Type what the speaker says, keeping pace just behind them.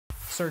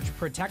Search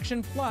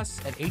Protection Plus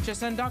at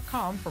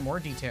hsn.com for more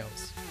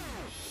details.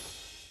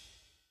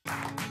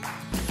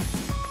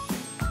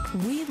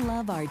 We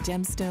love our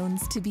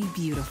gemstones to be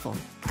beautiful,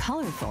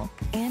 colorful,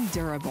 and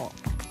durable.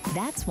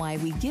 That's why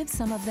we give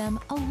some of them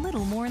a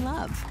little more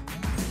love.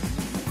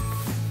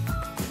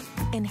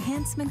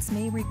 Enhancements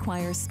may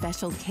require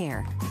special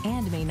care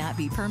and may not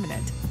be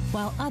permanent,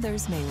 while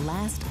others may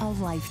last a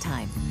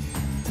lifetime.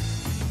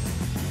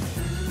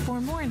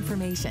 For more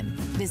information,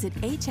 visit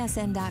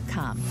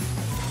hsn.com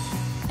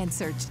and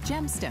search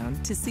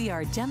gemstone to see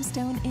our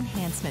gemstone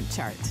enhancement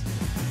chart.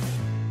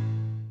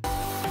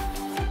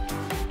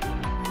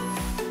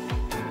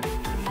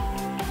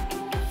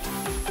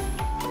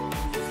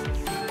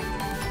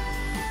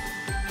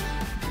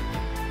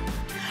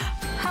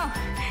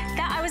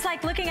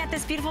 Looking at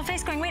this beautiful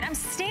face going, wait, I'm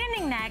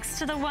standing next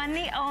to the one,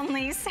 the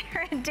only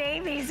Sarah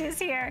Davies is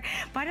here.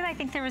 Why did I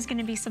think there was going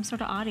to be some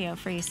sort of audio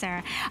for you,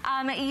 Sarah?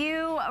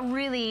 You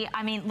really,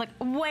 I mean, look,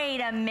 wait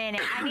a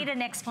minute. I need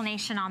an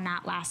explanation on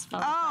that last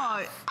photo.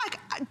 Oh,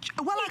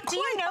 do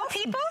you know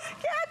people?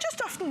 Yeah, I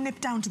just often nip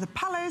down to the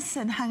palace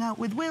and hang out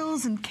with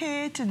Wills and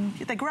Kate and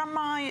their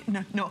grandma.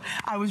 No,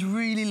 I was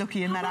really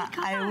lucky in that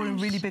I won a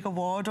really big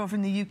award over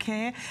in the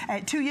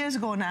UK 2 years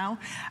ago now,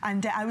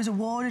 and I was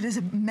awarded as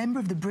a member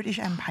of the British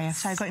Empire.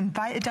 So I got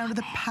invited down to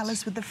the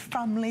palace with the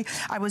family.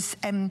 I was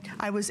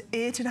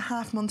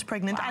 8.5 months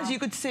pregnant. Wow. As you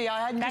could see,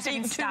 I hadn't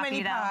eaten too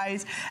many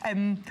pies,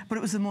 but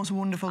it was the most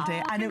wonderful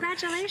day. And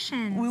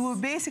congratulations. We were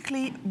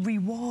basically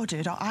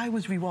rewarded, or I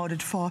was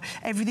rewarded for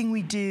everything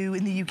we do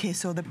in the UK.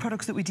 So the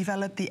products that we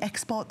develop, the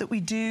export that we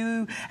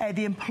do,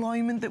 the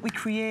employment that we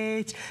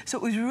create. So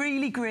it was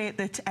really great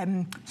that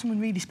someone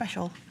really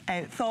special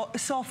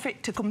saw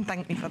fit to come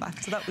thank me for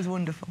that. So that was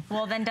wonderful.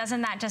 Well, then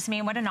doesn't that just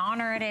mean what an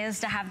honor it is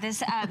to have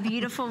this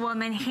beautiful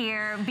woman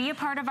here be a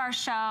part of our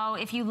show?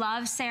 If you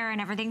love Sarah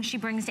and everything she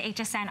brings to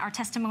HSN, our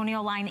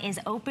testimonial line is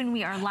open.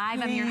 We are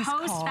live. Please I'm your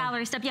host, call.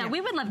 Valerie Stubb. Yeah, we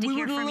would love to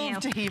hear from you. We would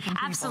love to hear from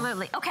people.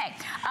 Absolutely. Okay,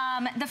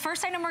 the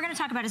first item we're going to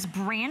talk about is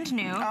brand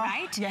new,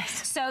 right?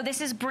 Yes. So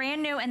this is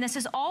brand new, and this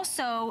is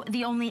also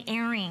the only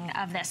airing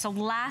of this. So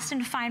last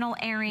and final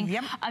airing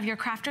of your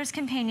Crafter's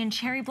Companion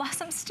Cherry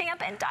Blossom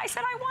stamp, and Di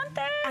said, I want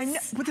this. I know,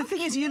 but the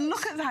thing is, you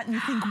look at that and you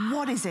think,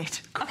 what is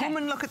it? Come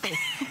and look at this.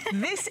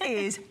 This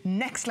is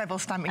next level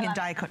stamping and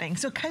die cutting.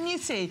 So can you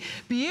see,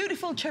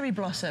 beautiful cherry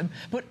blossom,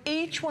 but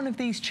each one of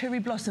these cherry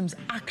blossoms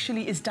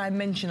actually is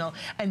dimensional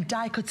and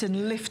die cuts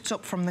and lifts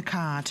up from the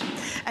card.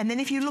 And then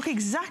if you look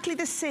exactly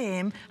the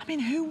same, I mean,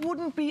 who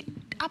wouldn't be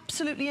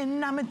absolutely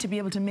enamored to be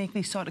able to make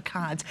these sort of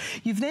cards?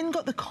 You've then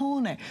got the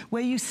corner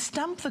where you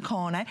stamp the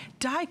corner,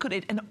 die cut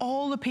it, and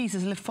all the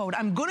pieces lift forward.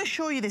 I'm going to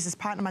show you this as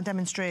part of my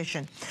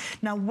demonstration.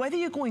 Now, whether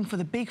you're going for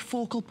the big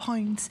focal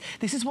points,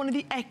 this is one of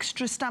the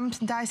extra stamps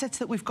and die sets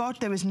that we've got.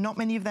 There is not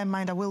many of them,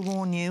 mind, I will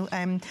warn you.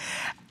 And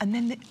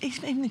then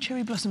even the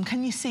cherry blossom,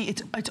 can you see?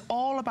 It's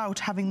all about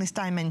having this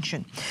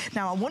dimension.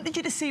 Now, I wanted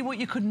you to see what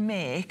you could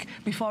make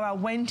before I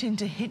went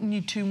into hitting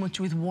you too much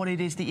with what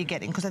it is that you're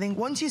getting, because I think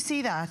once you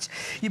see that,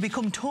 you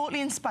become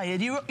totally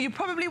inspired. You're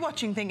probably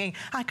watching thinking,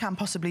 I can't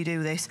possibly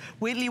do this.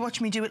 Wait till you watch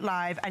me do it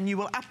live, and you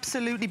will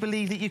absolutely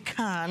believe that you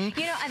can.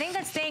 You know, I think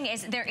the thing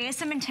is, there is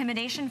some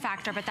intimidation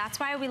factor, but that's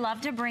why we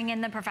love to bring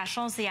in the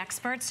professionals, the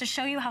experts, to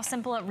show you how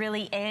simple it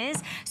really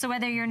is. So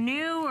whether you're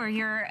new or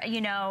you're,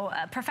 you know,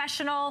 a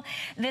professional,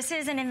 this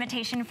is an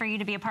invitation for you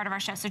to be a part of our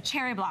show. So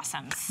cherry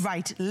blossoms.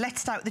 Right,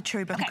 let's start with the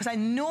cherry blossom, because I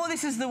know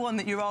this is the one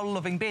that you're all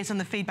loving based on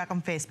the feedback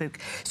on Facebook.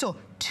 So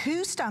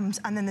 2 stamps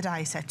and then the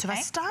die set. So if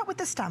I start with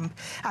the stamp,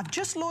 I've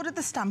just loaded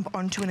the stamp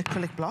onto an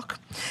acrylic block,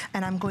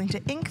 and I'm going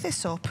to ink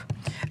this up,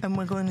 and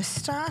we're going to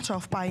start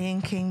off by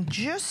inking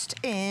just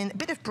in a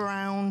bit of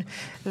brown.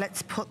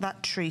 Let's put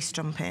that tree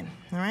stump in,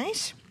 all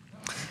right?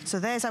 So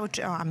there's our,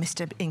 I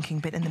missed an inking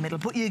bit in the middle,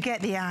 but you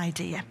get the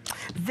idea.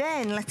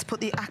 Then let's put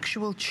the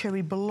actual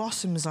cherry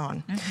blossoms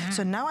on.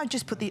 So now I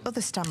just put the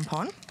other stamp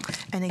on,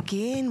 and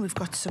again we've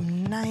got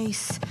some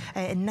nice,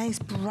 a nice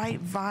bright,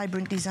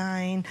 vibrant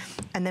design,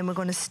 and then we're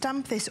going to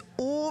stamp this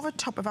over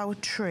top of our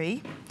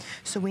tree.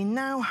 So we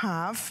now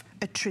have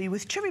a tree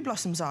with cherry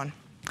blossoms on.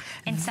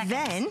 In seconds.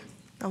 Then,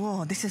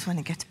 oh, this is when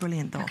it gets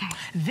brilliant, though.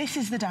 This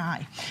is the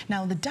die.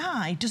 Now, the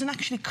die doesn't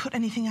actually cut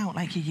anything out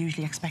like you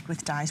usually expect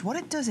with dies. What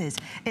it does is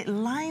it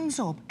lines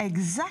up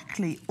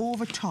exactly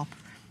over top.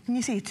 And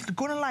you see, it's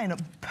going to line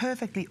up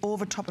perfectly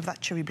over top of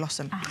that cherry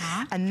blossom.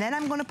 And then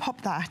I'm going to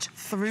pop that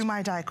through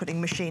my die cutting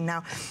machine.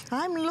 Now,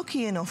 I'm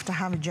lucky enough to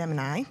have a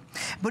Gemini,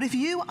 but if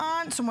you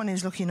aren't someone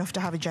who's lucky enough to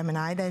have a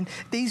Gemini, then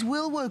these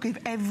will work with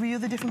every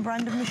other different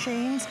brand of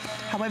machines.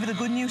 However, the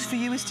good news for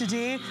you is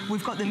today,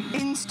 we've got them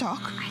in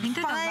stock. I think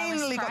they're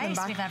Finally the lowest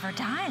price we've ever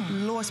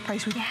done. Lowest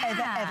price we've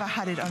ever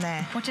had it on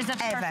air. Which is a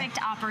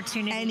perfect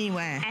opportunity.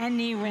 Anywhere.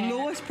 Anywhere.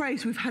 Lowest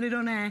price we've had it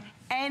on air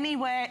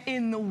anywhere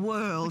in the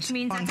world. Which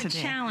means that's a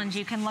challenge.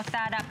 You can look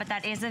that up, but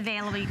that is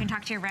available. You can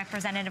talk to your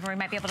representative, or we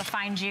might be able to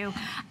find you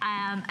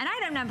an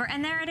item number.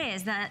 And there it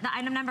is, the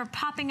item number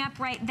popping up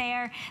right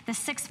there, the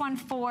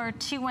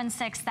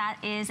 614216. That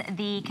is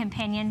the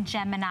companion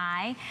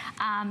Gemini,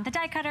 the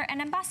die cutter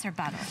and embosser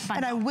bundle.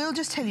 And I will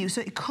just tell you,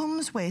 so it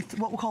comes with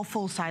what we call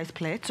full-size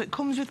plates. So it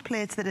comes with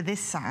plates that are this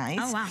size.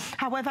 Oh, wow.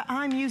 However,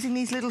 I'm using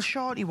these little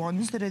shorty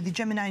ones that are the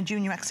Gemini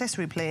Junior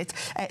accessory plates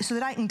so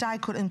that I can die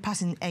cut and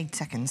pass in 8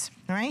 seconds,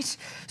 right?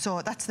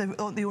 So that's the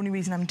only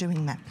reason I'm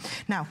doing that.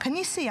 Now, can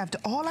you see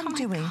all I'm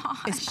doing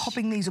is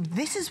popping these up.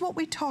 This is what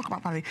we talk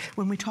about, Valerie,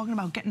 when we're talking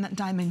about getting that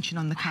dimension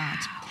on the card.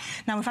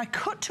 Now, if I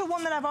cut to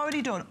one that I've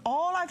already done,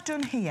 all I've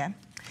done here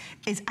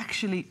is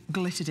actually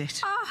glittered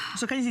it.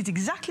 So can you see it's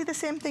exactly the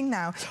same thing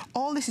now.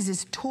 All this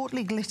is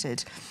totally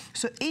glittered.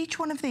 So each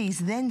one of these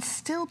then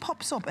still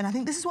pops up, and I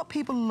think this is what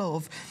people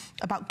love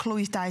about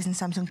Chloe's Dies and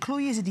Stamps. And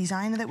Chloe is a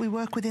designer that we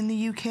work with in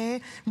the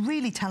UK,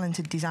 really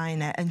talented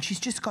designer, and she's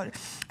just got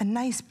a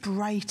nice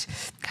bright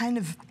kind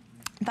of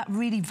that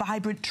really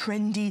vibrant,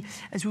 trendy,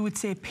 as we would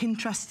say,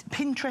 Pinterest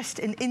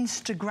and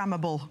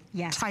Instagrammable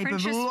type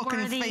of look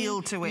and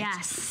feel to it.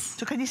 Yes.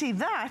 So can you see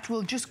that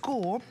will just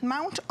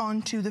mount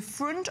onto the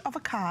front of a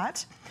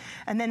card,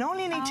 and then all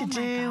you need to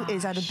do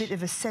is add a bit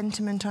of a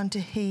sentiment onto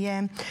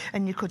here,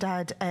 and you could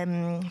add,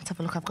 let's have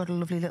a look, I've got a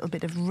lovely little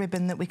bit of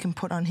ribbon that we can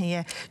put on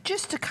here,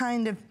 just to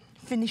kind of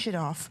finish it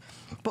off.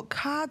 But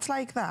cards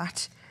like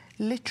that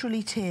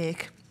literally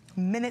take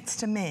minutes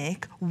to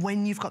make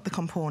when you've got the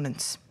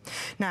components.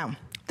 Now,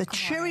 the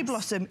Cherry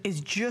Blossom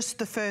is just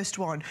the first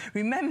one.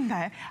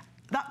 Remember,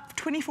 that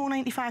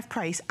 $24.95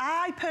 price,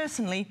 I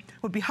personally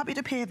would be happy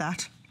to pay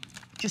that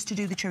just to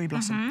do the Cherry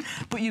Blossom.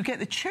 But you get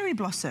the Cherry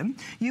Blossom.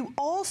 You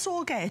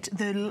also get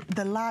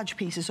the large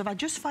pieces. So if I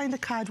just find the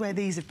card where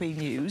these have been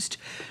used,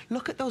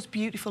 look at those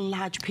beautiful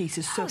large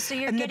pieces. So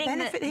you're getting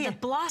the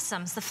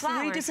blossoms, the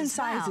flowers 3 different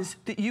sizes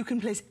that you can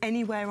place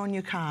anywhere on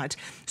your card.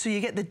 So you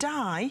get the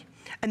die,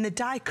 and the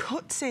die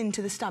cuts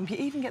into the stamp. You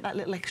even get that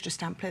little extra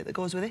stamp plate that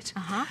goes with it.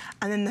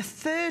 And then the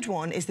third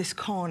one is this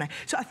corner.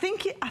 So I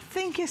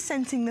think you're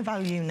sensing the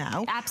value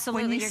now.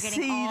 Absolutely, when you're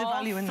getting see all the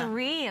value in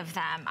 3 of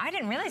them. I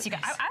didn't realize you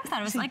guys. I thought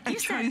it was like you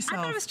said. I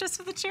thought it was just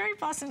for the cherry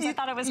blossoms. I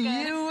thought it was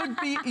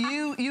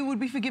good. You would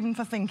be forgiven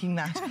for thinking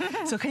that.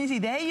 So can you see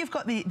there? You've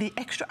got the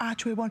extra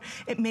archway one.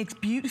 It makes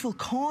beautiful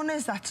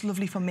corners. That's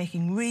lovely for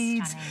making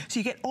wreaths. Stunning. So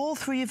you get all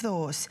 3 of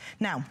those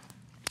now.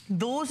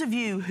 Those of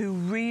you who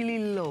really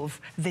love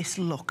this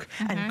look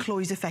and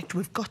Chloe's effect,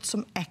 we've got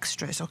some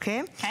extras,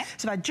 okay?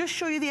 So if I just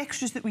show you the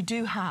extras that we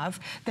do have,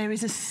 there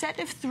is a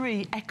set of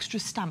 3 extra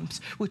stamps,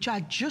 which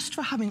are just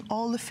for having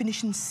all the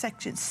finishing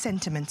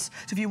sentiments.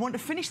 So if you want to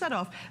finish that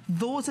off,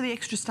 those are the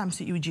extra stamps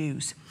that you would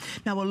use.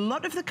 Now, a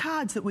lot of the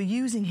cards that we're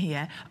using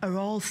here are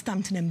all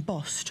stamped and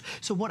embossed.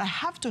 So what I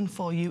have done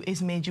for you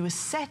is made you a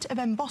set of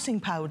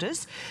embossing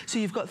powders. So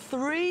you've got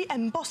 3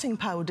 embossing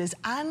powders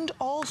and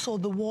also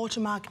the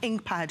watermark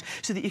ink pad,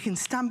 so that you can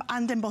stamp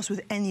and emboss with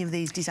any of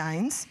these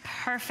designs.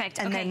 Perfect.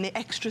 And then the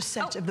extra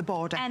set of the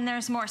border. And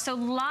there's more. So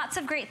lots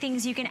of great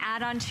things you can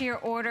add onto your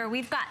order.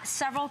 We've got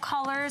several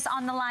colors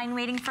on the line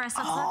waiting for us.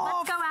 So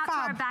let's go out to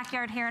our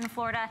backyard here in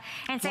Florida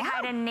and say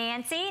hi to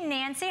Nancy.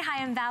 Nancy,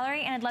 hi, I'm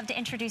Valerie, and I'd love to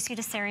introduce you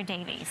to Sarah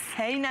Davies.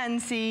 Hey,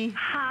 Nancy.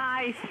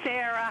 Hi,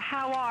 Sarah.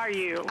 How are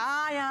you?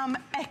 I am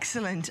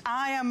excellent.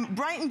 I am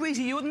bright and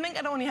breezy. You wouldn't think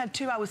I'd only had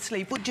 2 hours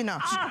sleep, would you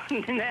not? Oh,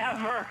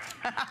 never.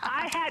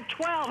 I had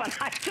 12 and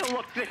I still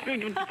look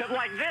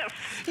like this.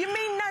 You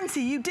mean,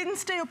 Nancy, you didn't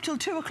stay up till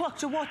 2 o'clock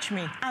to watch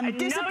me? I'm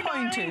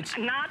disappointed.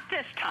 No, darling, not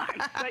this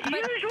time. But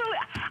usually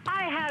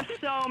I have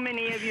so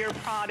many of your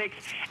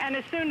products, and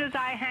as soon as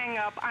I hang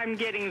up, I'm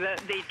getting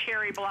the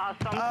cherry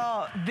blossom.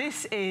 Oh,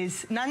 this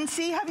is...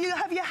 Nancy, have you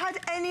had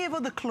any of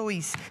other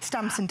Chloe's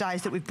stamps and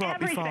dies that we've brought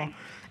before?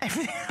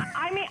 Everything.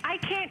 I mean, I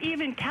can't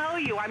even tell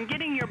you. I'm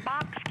getting your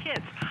box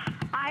kits.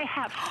 I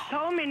have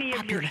so many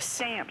of your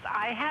stamps.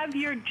 I have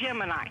your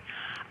Gemini.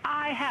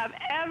 I have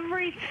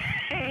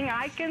everything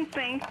I can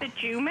think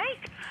that you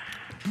make.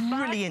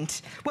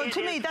 Brilliant. Well,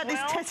 to me, that is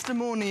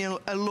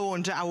testimonial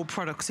alone to our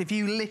products. If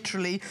you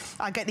literally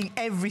are getting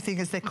everything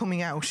as they're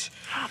coming out.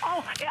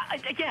 Oh,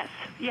 yes,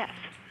 yes,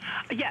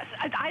 yes.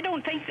 I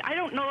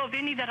don't know of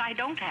any that I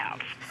don't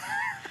have.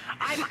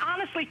 I'm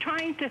honestly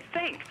trying to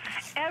think.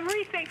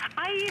 Everything.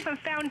 I even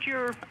found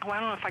your, well, I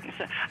don't know if I can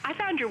say, I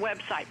found your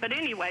website, but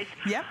anyways.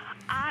 Yep.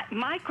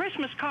 My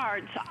Christmas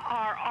cards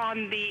are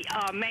on the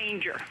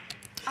manger.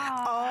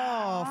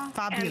 Oh,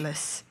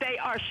 fabulous. And they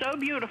are so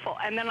beautiful,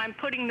 and then I'm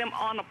putting them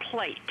on a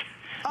plate.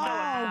 Oh,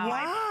 wow.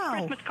 My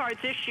Christmas cards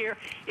this year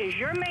is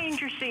your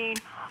manger scene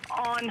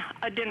on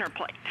a dinner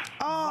plate.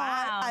 Oh,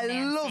 wow, I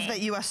love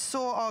that you are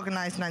so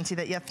organized, Nancy,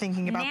 that you're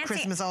thinking about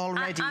Christmas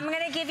already. I'm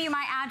going to give you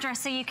my address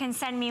so you can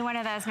send me one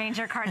of those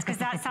manger cards, because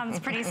that sounds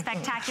pretty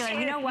spectacular.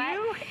 You know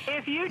what?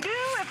 If you do,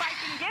 if I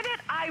can get it,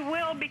 I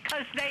will,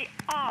 because they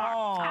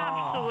are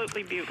absolute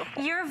absolutely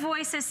beautiful. Your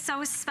voice is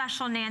so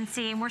special,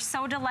 Nancy, and we're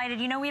so delighted.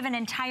 You know, we have an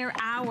entire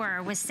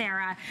hour with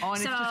Sarah. Oh,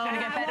 and it's just going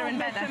to get better and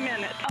better. Just a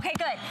minute. Okay,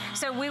 good.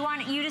 So we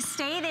want you to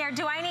stay there.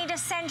 Do I need to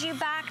send you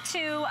back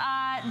to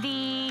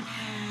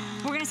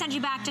we're going to send you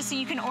back just so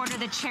you can order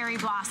the cherry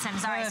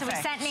blossoms. All right, so we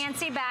sent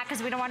Nancy back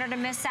because we don't want her to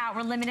miss out.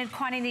 We're limited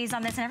quantities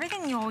on this, and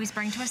everything you always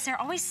bring to us, Sarah,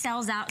 always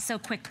sells out so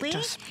quickly.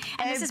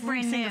 And this is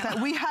brand new.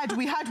 We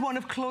had one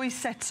of Chloe's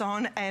sets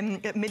on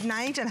at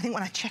midnight, and I think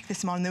when I checked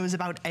this morning, there was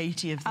about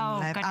 80 of them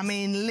left. I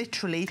mean,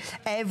 literally,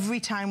 every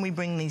time we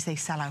bring these, they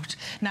sell out.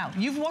 Now,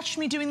 you've watched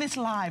me doing this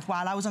live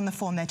while I was on the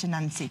phone there to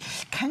Nancy.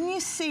 Can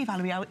you see,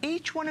 Valerie, how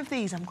each one of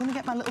these, I'm going to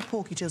get my little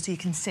pokey tool so you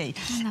can see.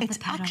 It's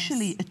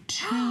actually a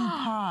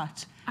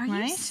two-part. Are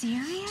you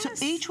serious? So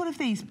each one of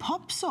these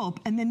pops up,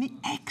 and then the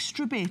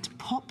extra bit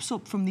pops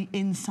up from the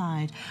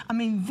inside. I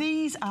mean,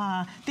 these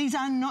are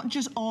not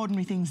just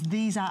ordinary things.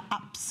 These are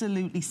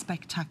absolutely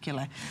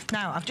spectacular.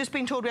 Now, I've just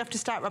been told we have to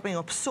start wrapping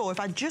up. So if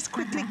I just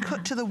quickly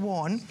cut to the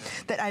one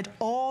that I'd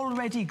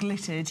already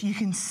glittered, you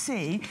can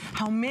see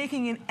how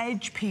making an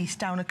edge piece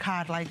down a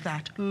card like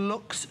that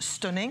looks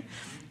stunning.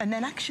 And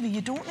then actually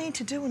you don't need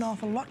to do an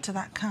awful lot to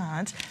that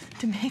card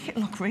to make it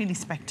look really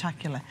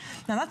spectacular.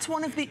 Now that's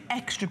one of the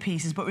extra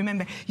pieces, but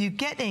remember, you're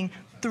getting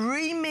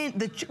three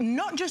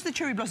not just the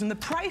cherry blossom. The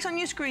price on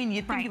your screen,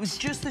 you'd think it was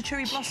just the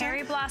cherry blossom.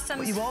 Cherry blossoms,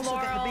 but you also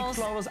get the big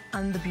florals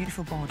and the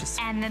beautiful borders.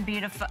 And the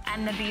beautiful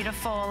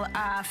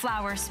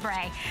flower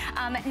spray.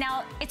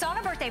 Now, it's on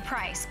a birthday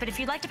price, but if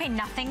you'd like to pay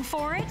nothing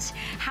for it,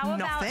 how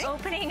about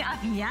opening up,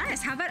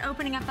 how about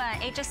opening up a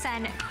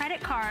HSN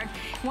credit card?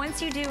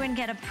 Once you do and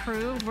get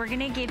approved, we're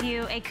gonna give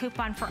you a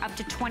coupon for up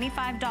to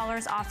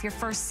 $25 off your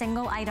first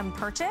single item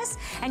purchase,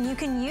 and you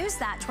can use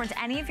that towards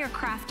any of your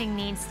crafting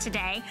needs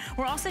today.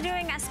 We're also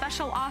doing a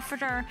special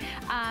offer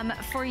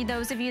for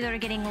those of you that are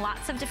getting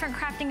lots of different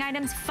crafting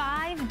items,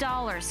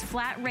 $5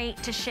 flat rate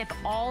to ship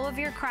all of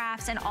your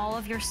crafts and all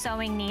of your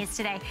sewing needs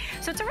today.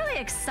 So it's a really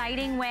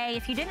exciting way.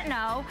 If you didn't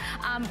know,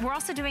 we're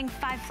also doing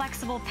 5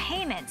 flexible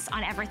payments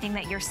on everything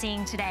that you're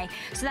seeing today.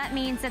 So that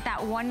means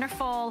that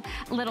wonderful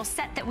little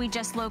set that we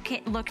just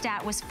looked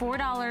at was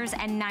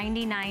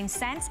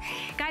 $4.99.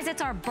 Guys,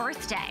 it's our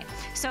birthday.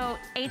 So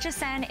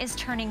HSN is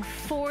turning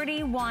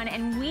 41,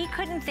 and we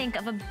couldn't think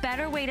of a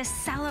better way to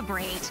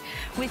celebrate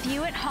with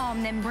you at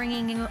home than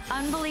bringing you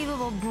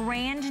unbelievable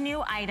brand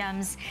new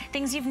items,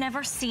 things you've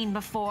never seen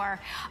before,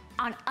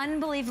 on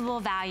unbelievable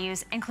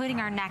values, including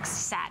our next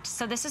set.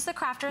 So this is the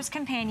Crafters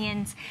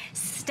Companions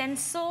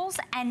stencils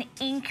and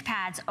ink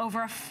pads,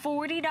 over a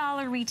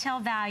 $40 retail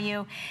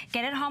value.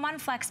 Get it home on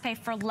FlexPay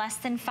for less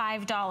than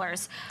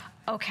 $5.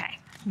 Okay.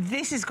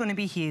 This is going to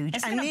be huge.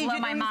 It's going to blow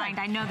my mind.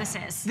 I know this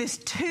is. There's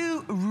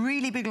 2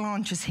 really big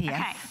launches here.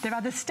 Okay. There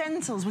are the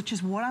stencils, which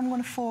is what I'm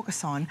going to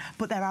focus on,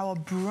 but they're our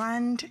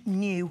brand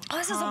new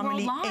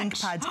Harmony ink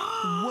pads.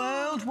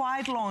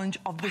 Worldwide launch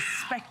of the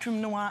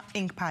Spectrum Noir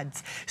ink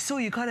pads. So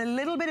you got a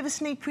little bit of a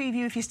sneak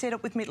preview if you stayed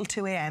up with me till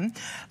 2 a.m.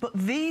 But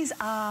these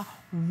are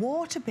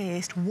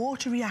water-based,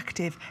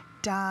 water-reactive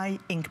dye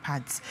ink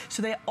pads.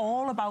 So they're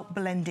all about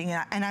blending.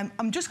 And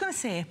I'm just going to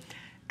say,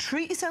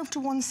 treat yourself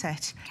to one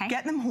set,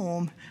 get them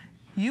home.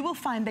 You will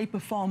find they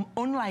perform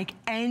unlike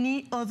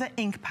any other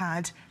ink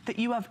pad that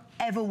you have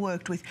ever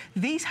worked with.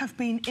 These have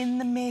been in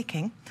the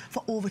making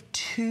for over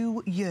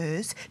 2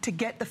 years to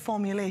get the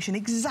formulation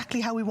exactly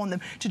how we want them,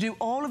 to do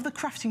all of the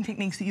crafting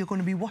techniques that you're going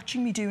to be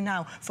watching me do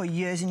now for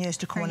years and years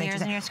to come.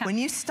 When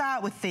you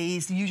start with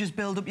these, you just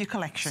build up your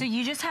collection. So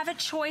you just have a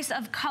choice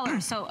of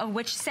colors, so of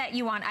which set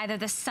you want, either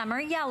the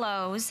summer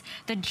yellows,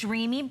 the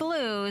dreamy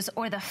blues,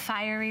 or the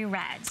fiery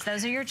reds.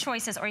 Those are your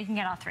choices, or you can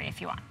get all 3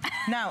 if you want.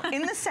 Now,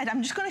 in the set,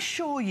 I'm just going to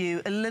show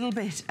you a little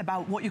bit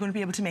about what you're going to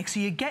be able to make. So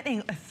you're getting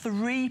a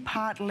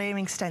 3-part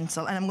layering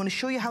stencil, and I'm going to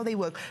show you how they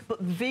work, but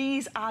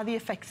these are the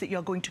effects that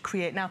you're going to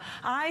create. Now,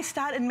 I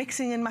started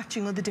mixing and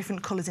matching all the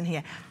different colours in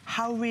here.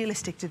 How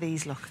realistic do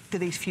these look? Do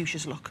these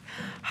fuchsias look?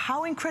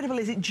 How incredible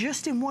is it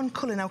just in one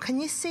colour? Now, can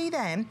you see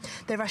them?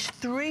 There are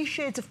 3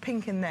 shades of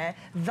pink in there.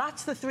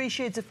 That's the 3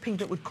 shades of pink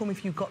that would come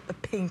if you got the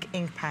pink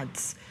ink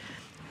pads.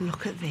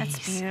 Look at these.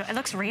 That's beautiful. It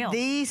looks real.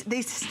 These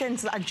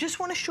stencils, I just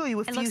want to show you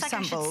a few samples. It looks like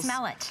I should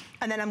smell it.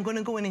 And then I'm going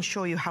to go in and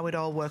show you how it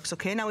all works,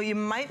 okay? Now, you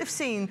might have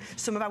seen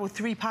some of our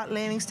 3-part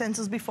layering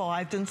stencils before.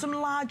 I've done some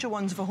larger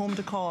ones for home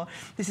decor.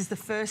 This is the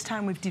first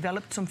time we've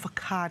developed some for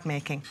card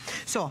making.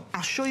 So,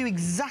 I'll show you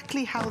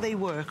exactly how they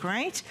work,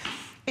 right?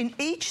 In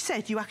each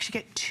set, you actually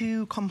get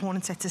 2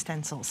 component sets of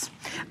stencils.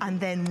 And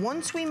then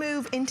once we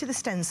move into the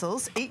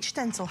stencils, each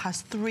stencil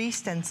has 3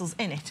 stencils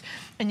in it.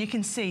 And you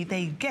can see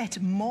they get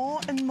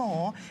more and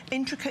more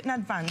intricate and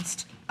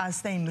advanced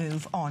as they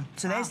move on.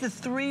 So there's the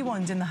 3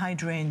 ones in the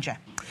hydrangea.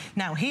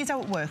 Now, here's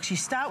how it works. You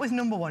start with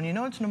number 1. You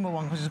know it's number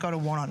 1 because it's got a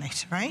 1 on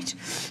it, right?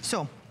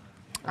 So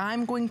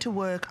I'm going to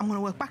work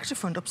back to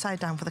front, upside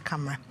down for the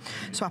camera.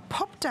 So I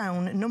pop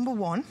down number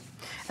 1,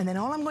 and then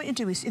all I'm going to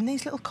do is, in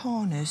these little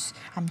corners,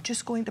 I'm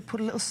just going to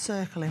put a little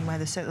circle in where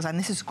the circles are, and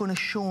this is going to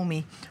show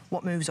me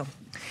what moves on.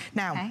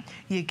 Now,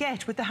 you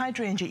get, with the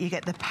hydrangea, you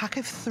get the pack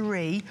of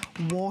 3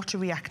 water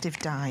reactive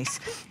dyes.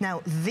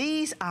 Now,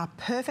 these are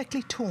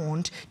perfectly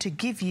toned to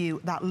give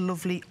you that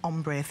lovely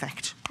ombre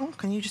effect. Oh,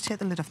 can you just take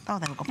the lid off? Oh,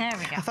 there we go. There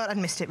we go. I thought I'd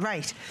missed it.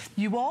 Right.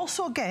 You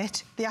also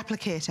get the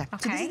applicator.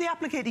 So this is the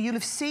applicator you'll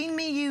have seen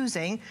me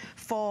using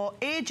for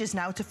ages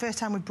now. It's the first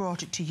time we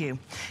brought it to you.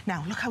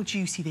 Now, look how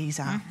juicy these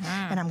are.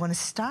 And I'm going to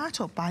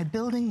start up by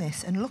building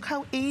this, and look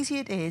how easy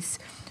it is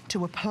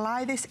to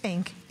apply this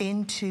ink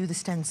into the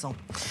stencil.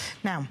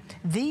 Now,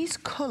 these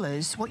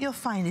colours, what you'll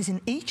find is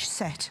in each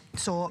set,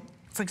 so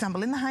for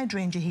example, in the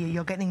hydrangea here,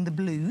 you're getting the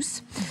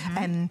blues,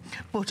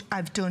 but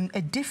I've done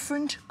a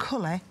different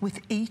colour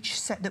with each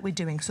set that we're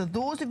doing. So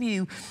those of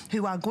you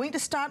who are going to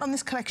start on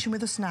this collection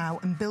with us now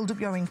and build up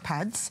your ink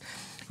pads,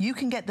 you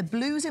can get the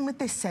blues in with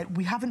this set.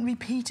 We haven't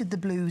repeated the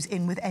blues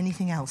in with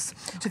anything else.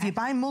 So if you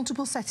buy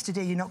multiple sets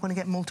today, you're not going to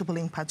get multiple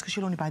ink pads because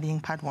you'll only buy the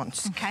ink pad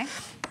once.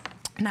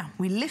 Now,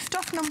 we lift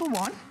off number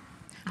 1.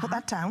 Put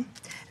that down.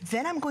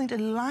 Then I'm going to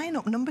line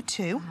up number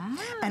 2,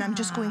 and I'm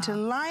just going to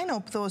line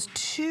up those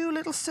 2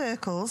 little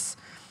circles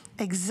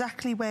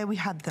exactly where we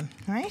had them,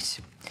 right?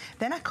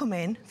 Then I come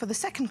in for the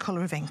second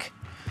colour of ink,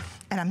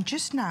 and I'm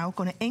just now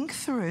going to ink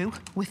through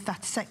with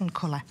that second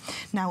colour.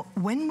 Now,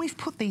 when we've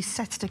put these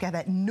sets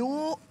together,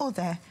 no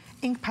other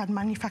ink pad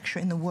manufacturer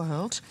in the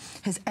world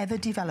has ever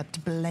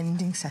developed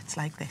blending sets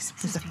like this.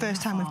 This is the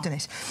first time we've done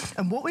it.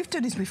 And what we've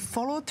done is we've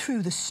followed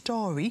through the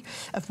story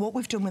of what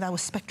we've done with our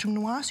Spectrum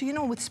Noir. So, you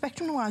know, with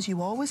Spectrum Noirs,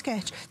 you always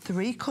get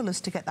 3 colours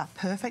to get that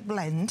perfect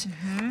blend.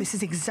 This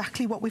is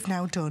exactly what we've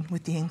now done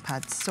with the ink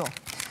pads. So,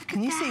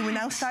 can you see we're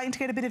now starting to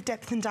get a bit of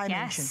depth and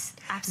dimension? Yes,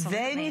 absolutely.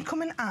 Then you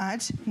come and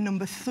add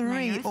number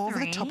 3 over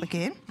the top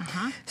again.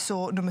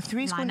 So number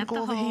 3 is going to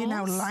go over here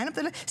now. Line up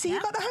the... See,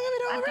 you've got the hang of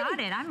it already. I've got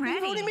it. I'm ready.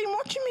 You've only been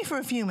watching me for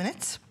a few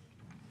minutes.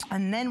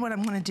 And then what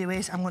I'm going to do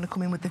is I'm going to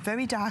come in with the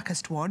very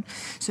darkest one.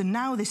 So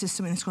now this is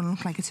something that's going to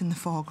look like it's in the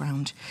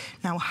foreground.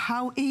 Now,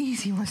 how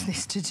easy was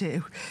this to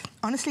do?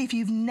 Honestly, if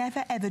you've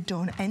never ever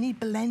done any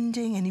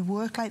blending, any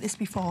work like this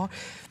before,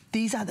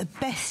 these are the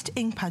best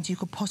ink pads you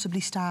could possibly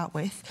start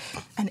with,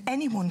 and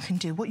anyone can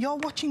do what you're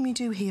watching me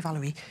do here,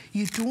 Valerie.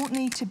 You don't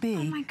need to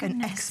be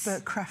an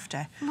expert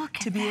crafter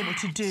to be able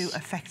to do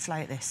effects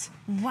like this.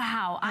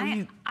 Wow,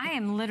 I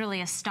am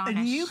literally astonished.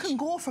 And you can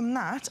go from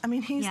that. I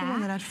mean, here's the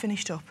one that I'd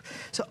finished up.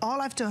 So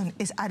all I've done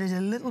is added a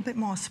little bit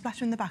more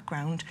splatter in the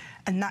background,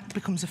 and that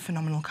becomes a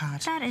phenomenal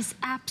card. That is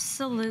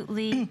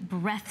absolutely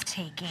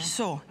breathtaking.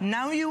 So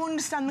now you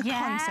understand the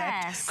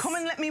concept. Come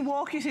and let me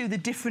walk you through the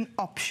different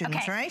options,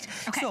 right?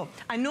 So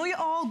I know you're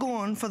all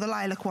going for the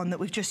lilac one that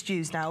we've just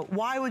used now.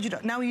 Why would you do?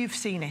 Now you've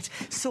seen it.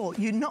 So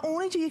you not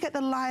only do you get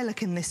the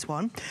lilac in this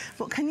one,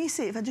 but can you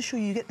see, if I just show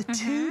you, you get the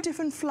 2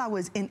 different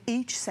flowers in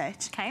each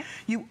set.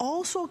 You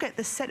also get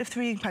the set of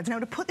 3 ink pads. Now,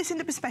 to put this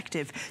into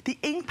perspective, the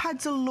ink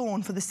pads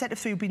alone for the set of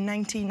 3 would be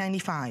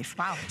 $19.95.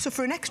 Wow. So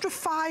for an extra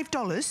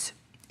 $5,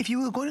 if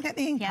you were going to get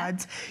the ink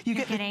pads, you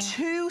get the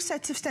 2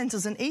 sets of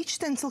stencils, and each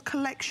stencil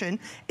collection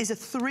is a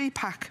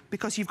 3-pack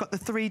because you've got the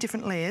 3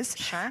 different layers.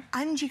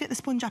 And you get the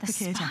sponge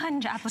applicator. The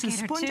sponge applicator,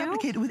 so sponge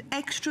applicator with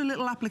extra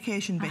little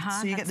application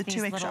bits. So you get the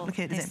 2 extra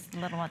applicators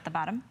in. Little at the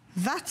bottom.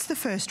 That's the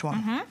first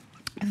one.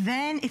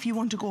 Then, if you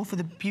want to go for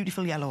the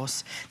beautiful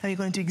yellows, now you're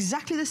going to do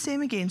exactly the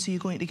same again. So you're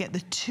going to get the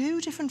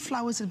 2 different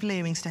flowers of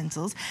layering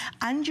stencils,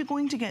 and you're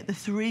going to get the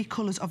 3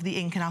 colours of the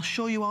ink, and I'll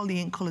show you all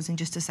the ink colours in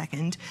just a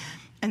second,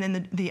 and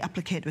then the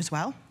applicator as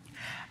well.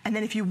 And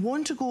then if you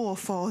want to go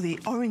for the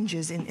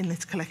oranges in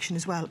this collection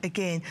as well,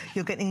 again,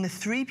 you're getting the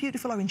 3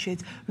 beautiful orange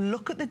shades.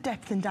 Look at the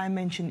depth and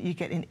dimension that you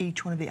get in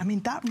each one of these. I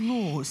mean, that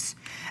rose.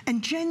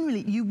 And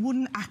generally, you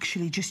wouldn't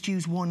actually just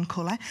use one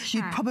colour.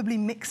 You'd probably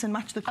mix and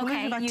match the colours.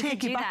 If I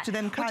take you back to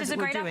them cards that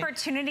we're doing. Which is a great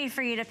opportunity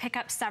for you to pick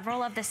up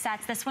several of the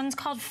sets. This one's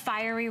called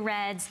Fiery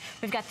Reds.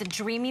 We've got the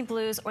Dreamy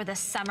Blues or the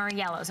Summer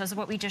Yellows. Those are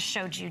what we just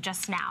showed you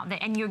just now.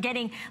 And you're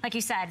getting, like you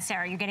said,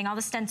 Sarah, you're getting all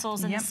the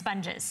stencils and the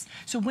sponges.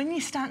 So when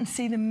you start and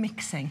see them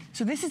mixing,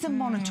 so this is a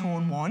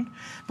monotone one,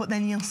 but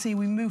then you'll see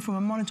we move from a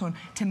monotone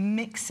to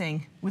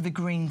mixing with the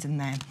greens in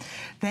there.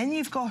 Then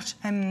you've got,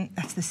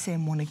 that's the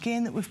same one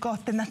again that we've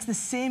got, then that's the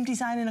same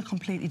design in a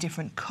completely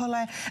different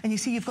colour, and you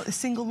see you've got the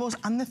single rose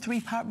and the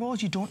 3-part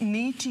rose. You don't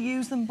need to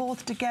use them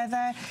both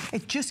together.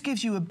 It just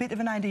gives you a bit of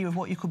an idea of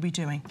what you could be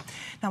doing.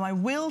 Now, I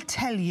will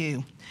tell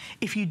you,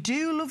 if you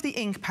do love the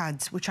ink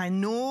pads, which I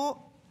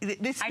know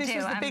this was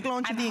the big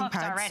launch of the ink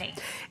pads. Already.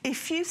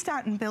 If you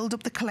start and build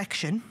up the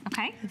collection,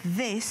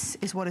 this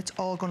is what it's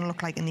all going to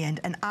look like in the end.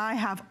 And I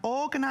have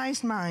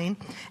organised mine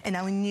in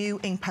our new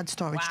ink pad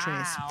storage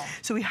trays.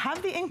 So we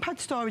have the ink pad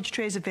storage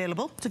trays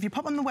available. So if you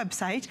pop on the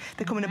website,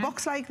 they come in a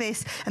box like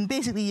this, and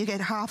basically you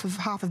get half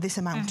of this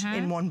amount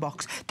in one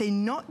box. They're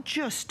not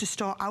just to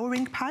store our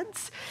ink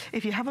pads.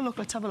 If you have a look,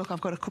 let's have a look.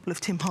 I've got a couple of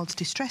Tim Holtz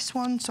Distress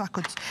ones, so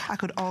I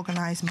could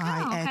organise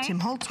my Tim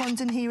Holtz ones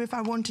in here if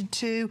I wanted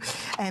to.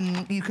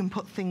 you can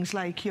put things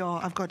like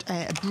I've got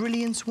a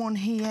Brilliance one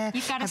here.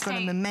 I've got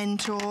a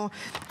Memento.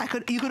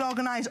 You could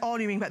organise all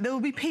your but there will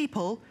be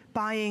people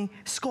buying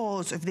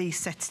scores of these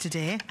sets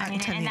today.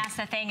 And that's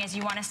the thing, is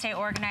you want to stay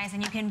organized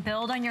and you can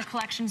build on your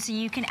collection, so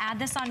you can add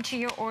this onto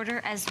your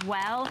order as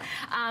well.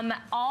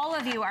 All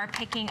of you are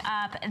picking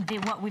up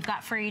what we've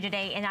got for you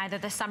today in either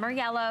the summer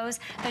yellows,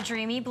 the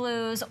dreamy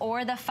blues,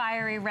 or the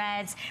fiery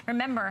reds.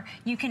 Remember,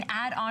 you can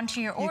add onto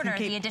your order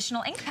the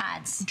additional ink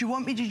pads. Do you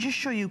want me to just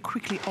show you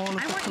quickly all of the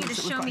colours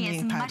that we've got in the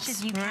ink pads? I want you to show me as much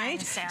as you can,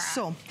 Sarah.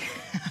 So,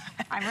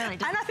 I really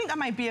do. And I think I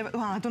might be, well,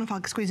 I don't know if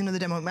I'll squeeze another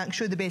demo, I can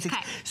show you the basics.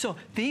 Okay. So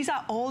these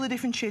are all the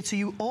different shades, so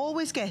you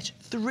always get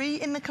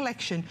 3 in the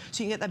collection,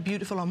 so you can get that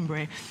beautiful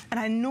ombre. And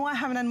I know I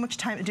haven't had much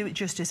time to do it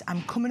justice.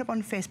 I'm coming up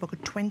on Facebook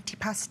at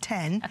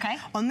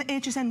 10:20 on the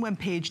HSN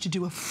webpage to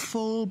do a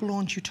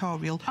full-blown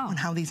tutorial on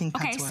how these ink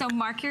pads work. So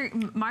mark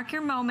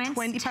your moment.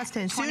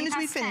 10:20. As soon as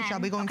we finish, I'll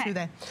be going through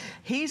there.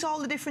 Here's all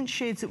the different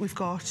shades that we've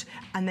got,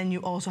 and then you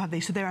also have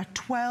these. So there are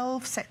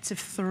 12 sets of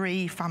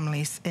 3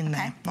 families in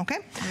there. Okay?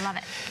 I love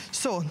it.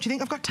 So, do you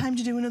think I've got time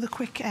to do another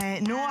quick?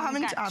 No, I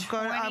haven't. I've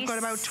got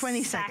about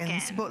 20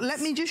 seconds. But let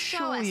me just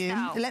show you.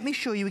 Let me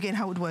show you again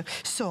how it would work.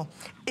 So,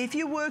 if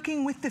you're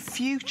working with the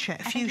future,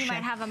 I think you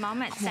might have a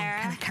moment,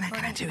 Sarah. Can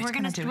I do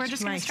it? We're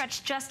just going to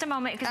stretch just a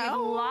moment, because we have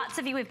lots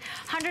of you. We have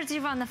hundreds of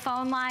you on the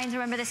phone lines.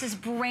 Remember, this is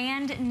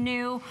brand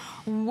new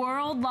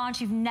world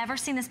launch. You've never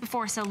seen this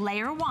before. So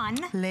layer 1.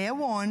 Layer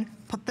 1.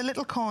 Put the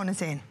little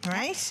corners in,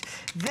 right?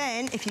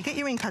 Then, if you get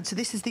your ink pad, so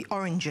this is the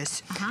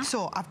oranges.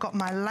 So I've got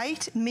my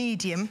light,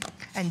 medium,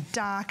 and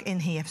dark in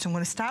here. So I'm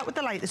going to start with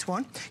the lightest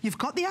one. You've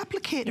got the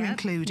applicator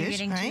included,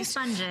 you're getting 2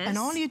 sponges. And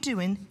all you're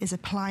doing is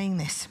applying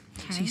this.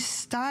 So you're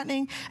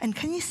starting, and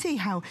can you see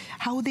how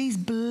these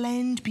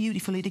blend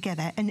beautifully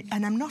together? And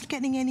I'm not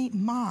getting any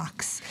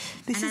marks.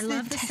 This is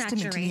the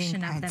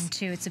saturation of them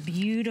too. It's a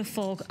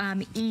beautiful,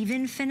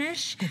 even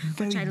finish,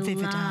 which I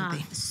vivid, aren't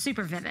they?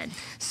 Super vivid.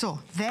 So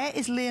there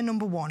is layer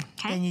number 1.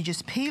 Then you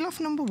just peel off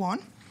number 1.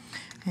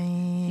 You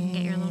can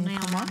get your little nail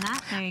on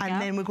that. There you go.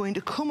 And then we're going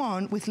to come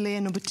on with layer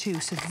number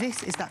 2. So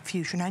this is that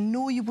fuchsia. And I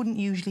know you wouldn't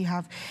usually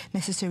have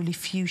necessarily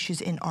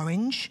fuchsias in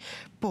orange,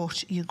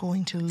 but you're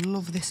going to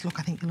love this look.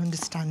 I think you'll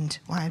understand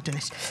why I've done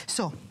it.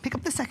 So pick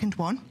up the second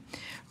one,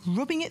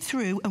 rubbing it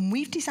through, and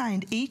we've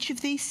designed each of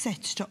these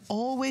sets to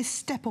always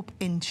step up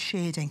in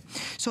shading.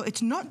 So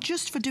it's not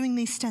just for doing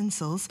these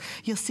stencils.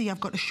 You'll see I've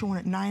got a show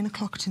at 9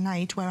 o'clock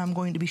tonight where I'm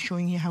going to be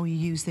showing you how you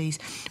use these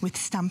with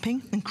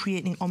stamping and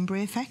creating ombre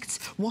effects.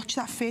 Watch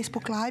that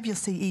Facebook Live. You'll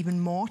see even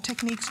more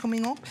techniques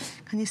coming up.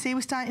 Can you see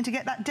we're starting to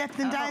get that depth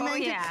and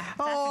dimension?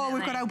 Definitely.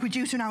 We've got our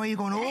producer now. Are you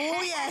going, oh,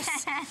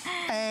 yes.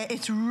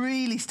 It's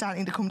really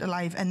starting to come to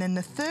life. And then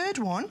the third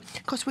one,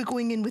 because we're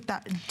going in with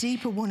that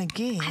deeper one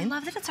again. I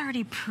love that it's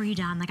already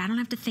pre-done. Like, I don't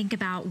have to think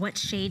about what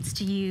shades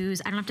to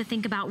use. I don't have to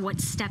think about what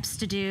steps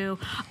to do.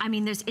 I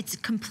mean, it's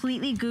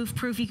completely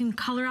goof-proof. You can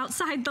color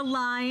outside the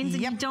lines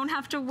and you don't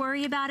have to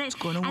worry about it.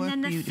 And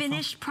then the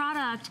finished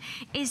product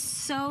is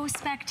so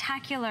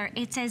spectacular.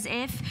 It's as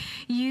if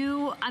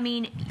you,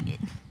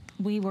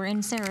 we were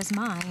in Sarah's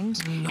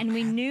mind and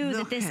we knew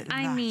that this,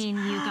 I mean,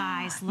 you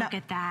guys, look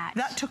at that.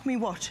 That took me,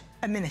 what,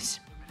 a minute?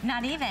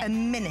 Not even. A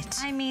minute.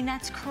 I mean,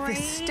 that's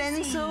crazy. The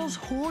stencils,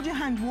 hold your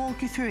hand,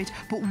 walk you through it.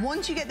 But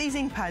once you get these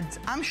ink pads,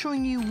 I'm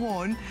showing you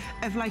one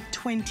of like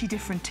 20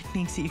 different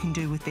techniques that you can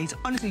do with these.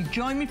 Honestly,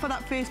 join me for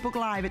that Facebook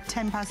Live at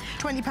 20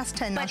 past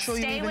 10. I'll show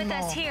you even more. But stay with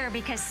us here,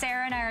 because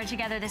Sarah and I are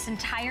together this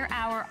entire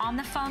hour on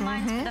the phone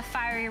lines for the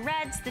fiery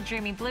reds, the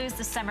dreamy blues,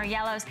 the summer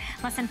yellows.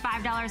 Less than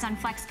 $5 on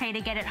FlexPay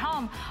to get it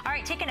home. All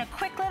right, taking a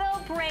quick little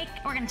break.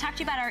 We're going to talk to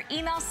you about our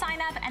email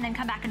sign up and then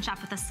come back and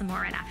shop with us some more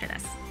right after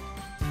this.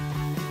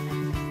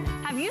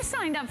 Have you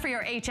signed up for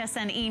your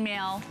HSN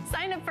email?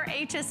 Sign up for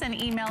HSN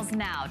emails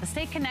now to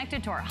stay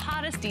connected to our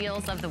hottest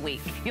deals of the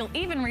week. You'll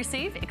even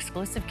receive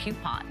exclusive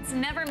coupons.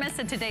 Never miss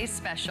a today's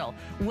special.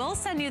 We'll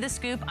send you the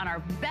scoop on our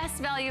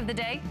best value of the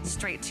day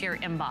straight to your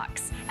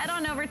inbox. Head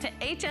on over to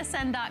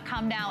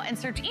hsn.com now and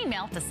search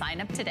email to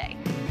sign up today.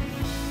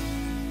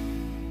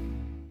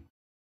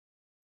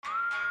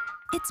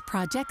 It's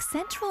Project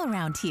Central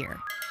around here.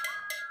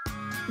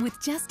 With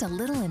just a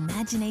little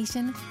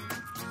imagination,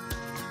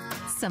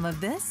 some of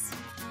this,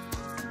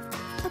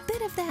 a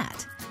bit of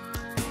that.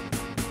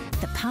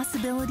 The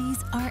possibilities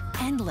are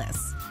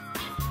endless.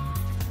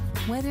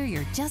 Whether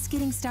you're just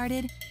getting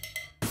started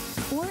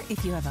or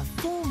if you have a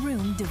full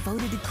room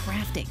devoted to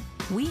crafting,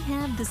 we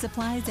have the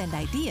supplies and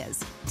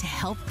ideas to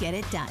help get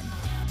it done.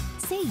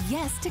 Say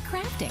yes to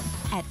crafting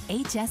at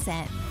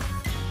HSN.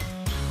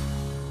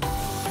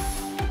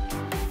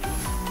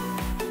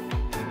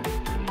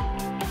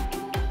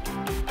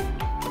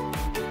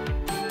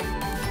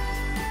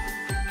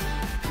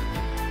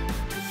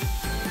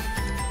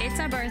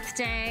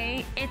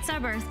 Birthday. It's our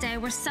birthday.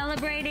 We're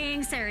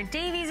celebrating. Sarah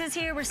Davies is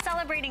here. We're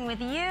celebrating with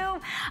you.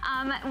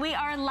 We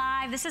are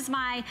live. This is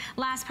my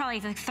last probably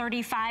like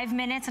 35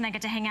 minutes and I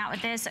get to hang out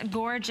with this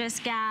gorgeous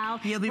gal.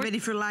 You'll be ready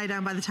for a lie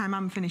down by the time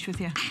I'm finished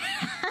with you.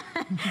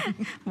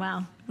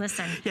 Well,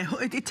 listen. Yeah,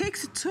 it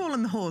takes a toll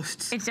on the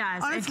hosts. It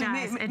does, Honestly,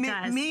 it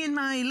does. Me and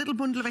my little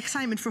bundle of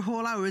excitement for a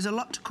whole hour is a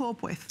lot to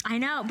cope with. I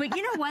know, but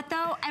you know what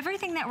though?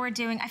 Everything that we're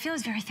doing, I feel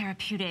is very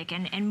therapeutic.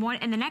 And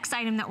the next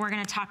item that we're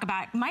gonna talk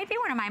about might be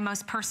one of my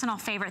most personal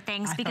favorite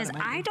things because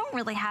I don't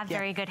really have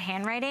very good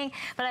handwriting,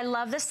 but I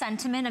love the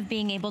sentiment of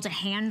being able to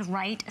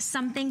handwrite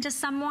something to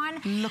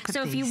someone. Look at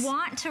so these. If you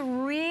want to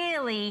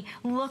really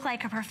look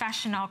like a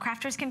professional,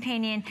 Crafter's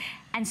Companion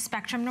and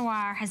Spectrum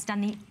Noir has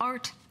done the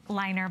art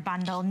liner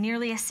bundle,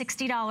 nearly a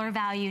 $60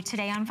 value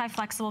today on 5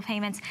 flexible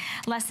payments,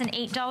 less than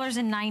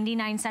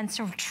 $8.99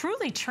 to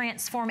truly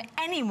transform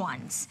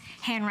anyone's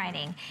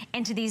handwriting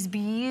into these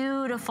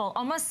beautiful,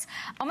 almost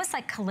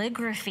like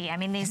calligraphy. I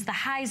mean, the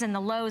highs and the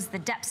lows, the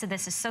depths of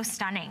this is so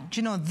stunning. Do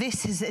you know,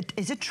 this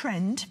is a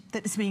trend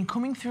that has been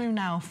coming through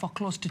now for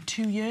close to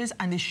 2 years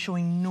and is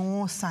showing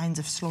no signs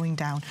of slowing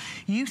down.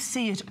 You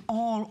see it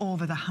all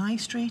over the high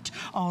street,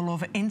 all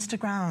over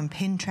Instagram and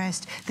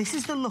Pinterest. This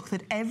is the look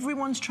that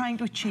everyone's trying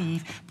to achieve,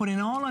 but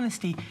in all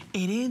honesty,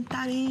 it ain't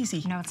that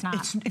easy. No, it's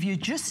not. If you're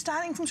just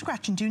starting from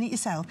scratch and doing it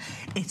yourself,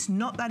 it's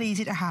not that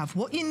easy to have.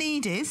 What you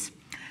need is,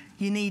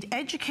 you need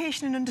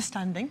education and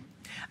understanding,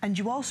 and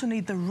you also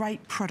need the right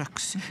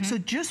products. So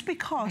just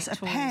because a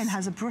pen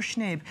has a brush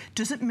nib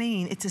doesn't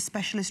mean it's a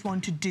specialist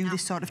one to do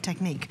this sort of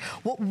technique.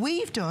 What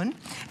we've done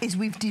is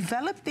we've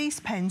developed these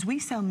pens. We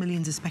sell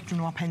millions of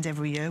Spectrum Noir pens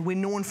every year. We're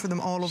known for them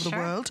all over the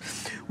world.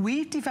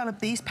 We've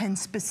developed these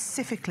pens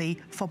specifically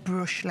for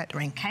brush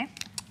lettering. Okay.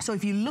 So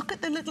if you look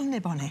at the little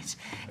nib on it,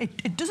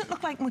 it doesn't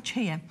look like much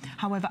here.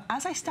 However,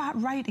 as I start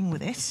writing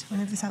with it, I'll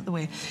move this out the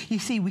way, you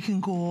see we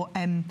can go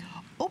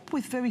up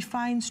with very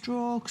fine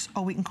strokes,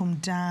 or we can come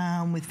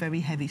down with very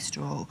heavy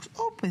strokes,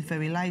 up with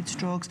very light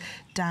strokes,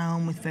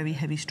 down with very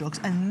heavy strokes.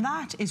 And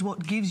that is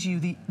what gives you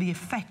the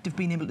effect of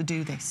being able to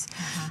do this.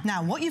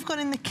 Now, what you've got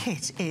in the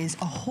kit is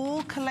a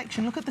whole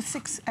collection. Look at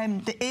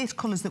the 8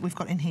 colours that we've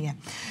got in here.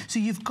 So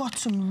you've got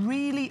some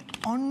really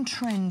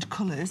on-trend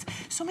colours.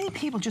 So many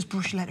people just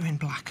brush letter in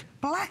black.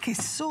 Black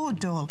is so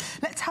dull.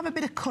 Let's have a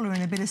bit of colour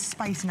and a bit of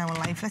spice in our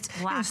life. Let's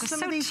black was so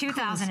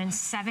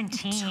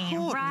 2017,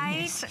 totally,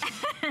 right? Yes.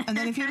 And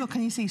then if you look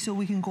and you see, so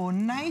we can go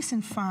nice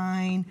and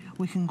fine,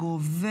 we can go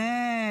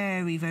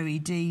very, very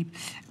deep,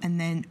 and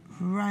then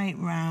right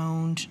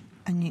round.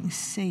 And you can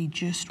see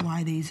just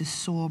why these are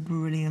so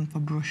brilliant for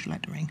brush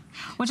lettering.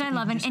 Which I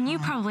love, and you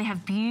probably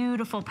have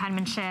beautiful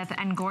penmanship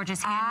and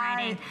gorgeous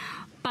handwriting.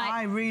 But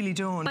I really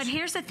don't. But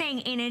here's the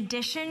thing, in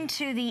addition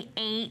to the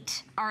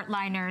 8 art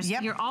liners,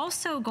 you're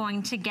also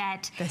going to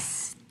get the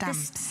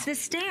stamps. The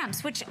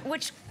stamps,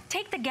 which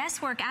take the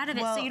guesswork out of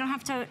it, so you don't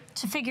have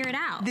to figure it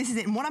out. This is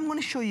it. And what I'm going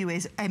to show you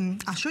is,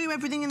 I'll show you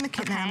everything in the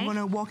kit now. I'm going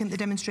to walk into the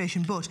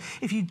demonstration. But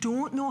if you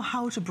don't know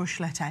how to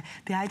brush letter,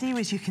 the idea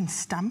is you can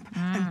stamp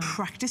and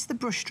practice the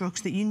brush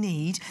strokes that you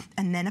need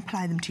and then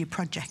apply them to your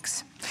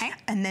projects. Okay.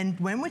 And then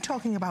when we're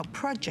talking about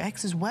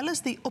projects, as well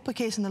as the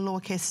uppercase and the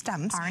lowercase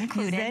stamps,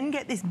 you then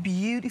get this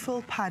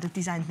beautiful pad of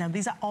designs. Now,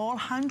 these are all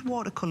hand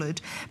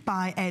watercoloured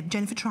by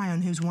Jennifer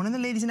Tryon, who's one of the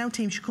ladies in our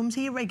team. She comes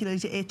here regularly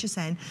to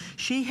HSN.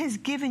 She has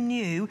given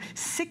you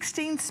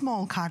 16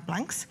 small card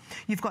blanks.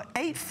 You've got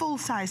 8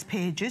 full-size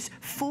pages,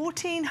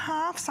 14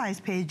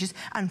 half-size pages,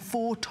 and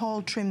 4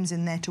 tall trims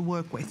in there to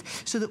work with.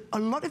 So that a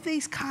lot of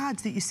these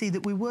cards that you see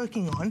that we're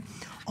working on,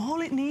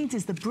 all it needs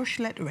is the brush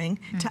lettering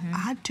to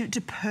add to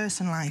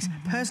personalise.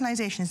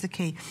 Personalisation is the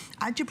key.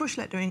 Add your brush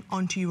lettering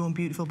onto your own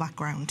beautiful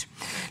background.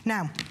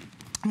 Now,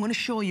 I'm going to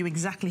show you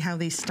exactly how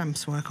these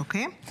stamps work,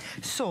 okay?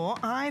 So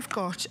I've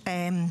got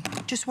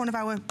just one of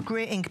our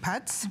grey ink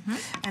pads,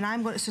 and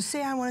I'm going to, so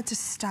say I wanted to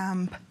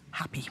stamp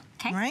happy,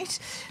 right?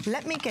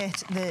 Let me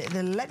get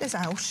the letters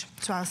out.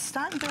 So I'll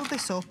start and build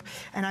this up,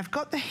 and I've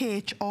got the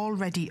H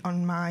already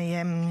on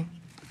my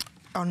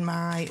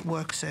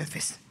work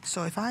surface.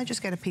 So if I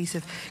just get a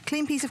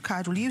clean piece of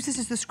card, we'll use this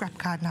as the scrap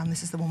card now, and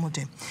this is the one we'll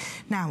do.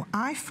 Now,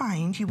 I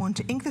find you want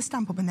to ink the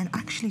stamp up and then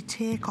actually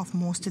take off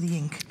most of the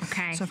ink.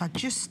 Okay. So if I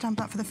just stamp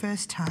that for the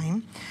first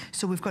time,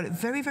 so we've got it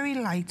very, very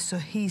light, so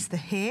here's the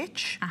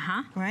H,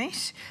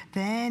 right?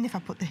 Then if I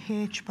put the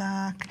H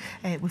back,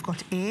 we've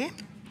got A.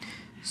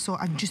 So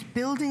I'm just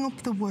building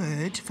up the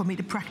word for me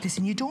to practice,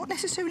 and you don't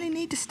necessarily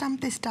need to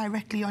stamp this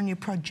directly on your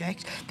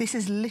project. This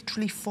is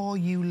literally for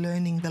you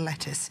learning the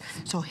letters.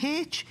 So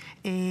H,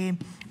 A,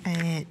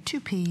 2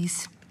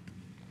 P's.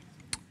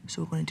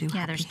 So we're going to do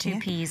happy there's 2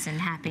 P's in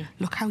happy.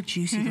 Look how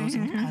juicy those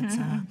ink pads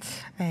are.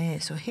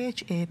 So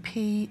H, A,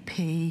 P,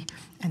 P,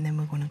 and then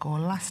we're going to go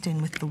last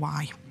in with the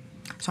Y.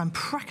 So I'm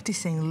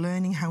practicing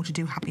learning how to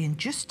do happy, and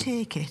just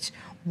take it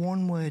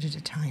one word at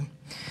a time.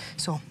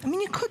 So, I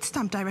mean, you could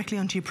stamp directly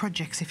onto your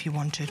projects if you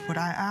wanted, but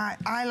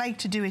I like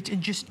to do it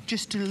and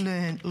just to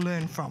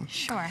learn from.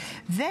 Sure.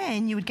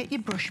 Then you would get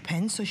your brush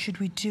pen. So should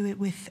we do it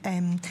with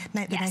the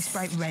nice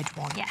bright red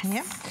one? Yes.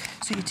 Yeah.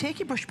 So you take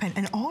your brush pen,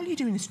 and all you're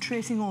doing is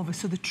tracing over.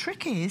 So the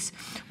trick is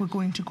we're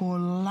going to go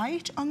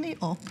light on the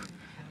up,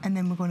 and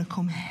then we're going to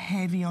come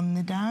heavy on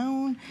the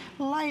down,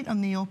 light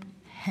on the up,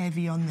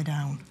 heavy on the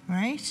down,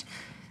 right?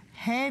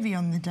 Heavy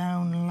on the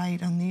down,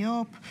 light on the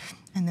up,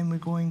 and then we're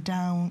going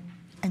down,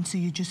 And so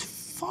you're just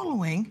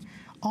following.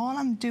 All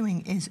I'm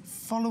doing is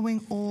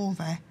following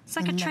over. It's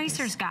like a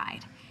tracer's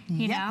guide.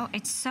 You know,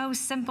 it's so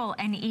simple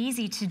and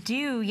easy to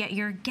do, yet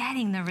you're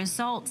getting the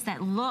results that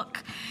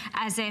look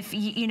as if,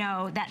 you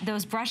know, that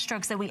those brush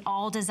strokes that we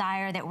all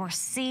desire, that we're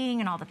seeing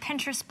in all the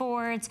Pinterest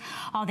boards,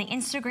 all the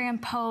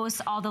Instagram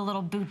posts, all the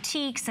little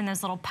boutiques and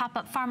those little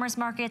pop-up farmers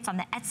markets on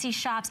the Etsy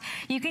shops.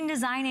 You can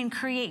design and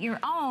create your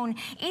own,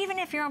 even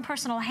if your own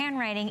personal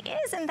handwriting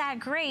isn't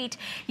that great.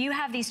 You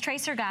have these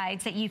tracer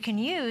guides that you can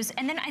use,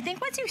 and then I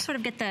think once you sort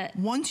of get the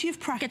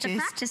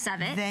practice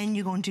of it, then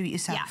you're going to do it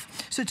yourself.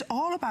 Yeah. So it's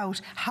all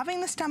about having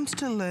the stamps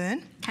to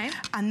learn,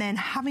 and then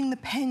having the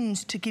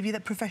pens to give you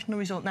that professional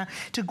result. Now,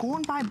 to go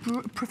and buy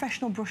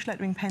professional brush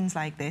lettering pens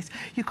like this,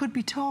 you could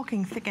be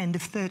talking thick end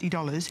of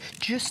 $30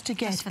 just to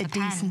get a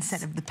decent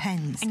set of the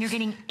pens. And you're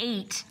getting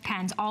 8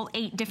 pens, all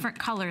 8 different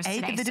colors today.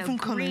 8 of the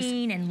different colours.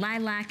 Green and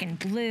lilac and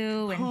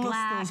blue and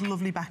black. Those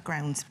lovely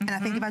backgrounds. And I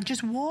think if I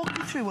just walk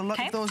you through a lot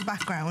of those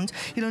backgrounds,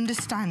 you'll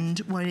understand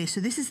what it is. So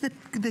this is the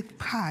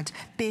pad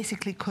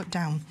basically cut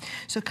down.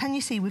 So can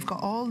you see we've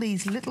got all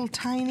these little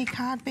tiny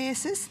card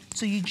bases?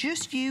 So you're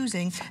just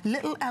using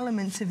little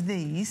elements of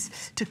these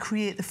to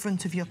create the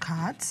front of your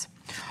cards.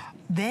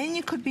 Then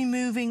you could be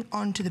moving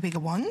on to the bigger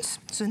ones.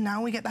 So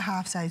now we get the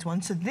half-size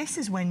ones. So this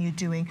is when you're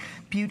doing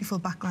beautiful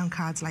background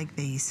cards like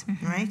these,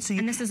 right? So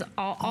and this is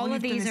all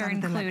of these are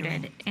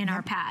included in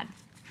our pad.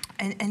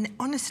 And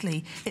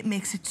honestly, it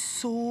makes it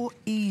so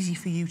easy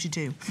for you to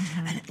do.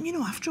 And, you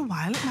know, after a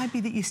while, it might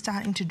be that you're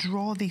starting to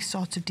draw these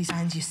sorts of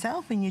designs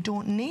yourself and you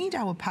don't need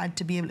our pad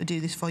to be able to do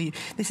this for you.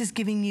 This is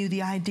giving you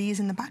the ideas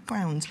and the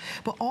backgrounds.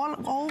 But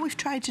all we've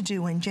tried to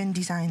do when Jen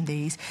designed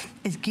these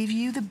is give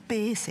you the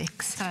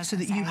basics so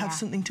that you have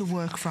something to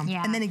work from.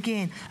 And then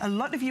again, a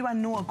lot of you I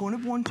know are going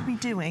to want to be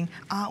doing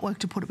artwork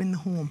to put up in the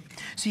home.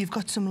 So you've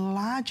got some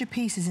larger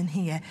pieces in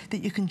here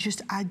that you can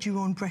just add your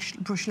own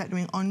brush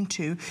lettering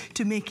onto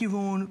to make your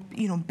own,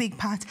 you know, big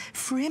parts,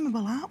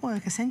 frameable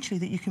artwork essentially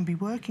that you can be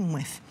working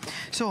with.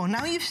 So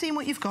now you've seen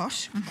what you've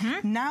got,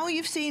 now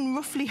you've seen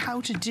roughly how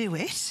to do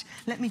it.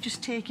 Let me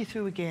just take you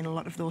through again a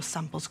lot of those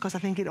samples because I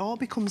think it all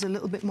becomes a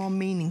little bit more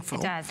meaningful.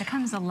 It does, it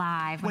comes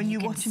alive when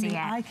you're watching me.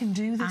 I can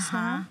do this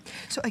now.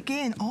 So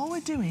again, all we're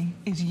doing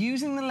is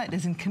using the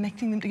letters and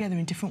connecting them together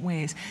in different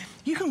ways.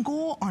 You can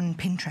go on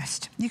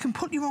Pinterest, you can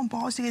put your own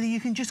boards together, you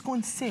can just go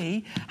and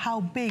see how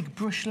big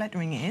brush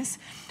lettering is.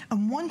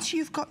 And once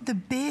you've got the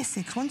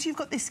basics, once you've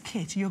got this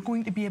kit, you're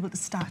going to be able to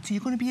start. So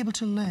you're going to be able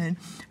to learn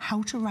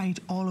how to write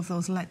all of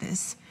those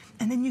letters.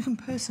 And then you can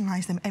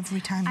personalise them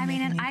every time you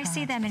make a new card. I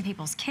see them in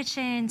people's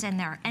kitchens and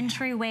their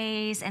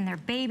entryways and their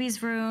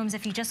babies' rooms.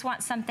 If you just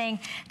want something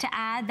to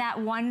add that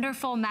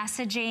wonderful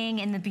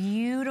messaging and the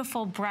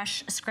beautiful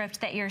brush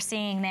script that you're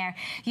seeing there,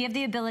 you have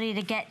the ability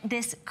to get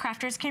this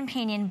Crafter's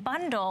Companion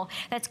bundle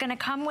that's going to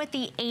come with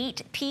the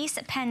 8-piece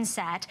pen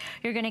set.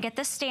 You're going to get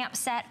the stamp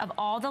set of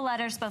all the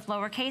letters, both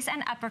lowercase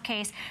and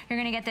uppercase. You're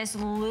going to get this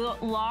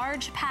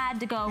large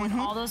pad to go with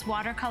all those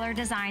watercolor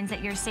designs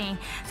that you're seeing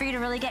for you to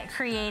really get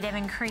creative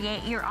and create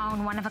your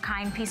own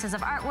one-of-a-kind pieces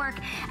of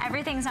artwork.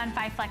 Everything's on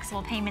 5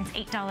 flexible payments,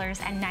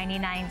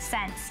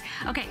 $8.99.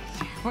 Okay,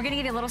 we're gonna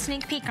give you a little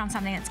sneak peek on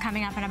something that's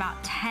coming up in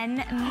about 10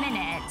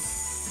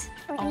 minutes.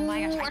 Oh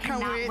my gosh, I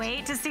cannot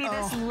wait to see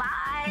this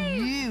live.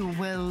 You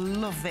will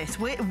love this.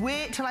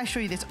 Wait till I show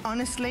you this.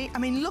 Honestly, I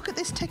mean, look at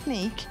this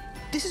technique.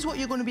 This is what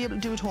you're going to be able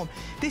to do at home.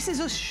 This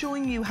is us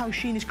showing you how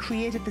Sheena's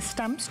created the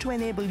stamps to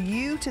enable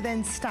you to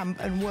then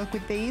stamp and work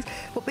with these.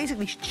 But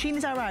basically,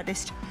 Sheena's our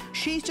artist.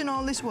 She's done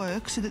all this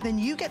work so that then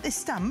you get this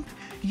stamp,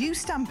 you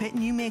stamp it,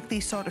 and you make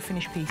these sort of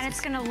finished pieces. And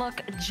it's going to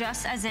look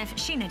just as if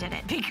Sheena did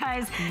it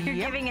because you're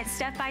giving it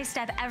step by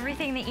step,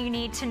 everything that you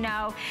need to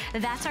know.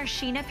 That's our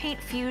Sheena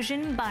Paint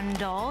Fusion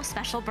bundle,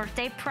 special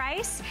birthday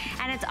price,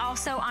 and it's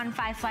also on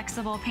 5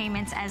 flexible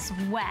payments as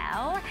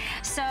well.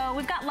 So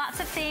we've got lots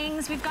of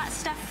things. We've got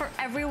stuff for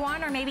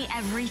everyone, or maybe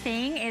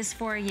everything is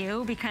for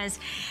you, because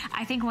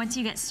I think once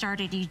you get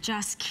started, you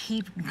just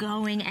keep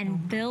going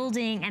and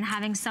building and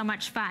having so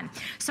much fun.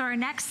 So our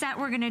next set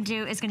we're gonna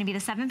do is gonna be the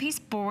 7-piece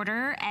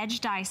border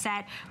edge die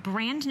set,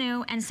 brand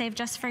new and saved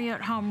just for you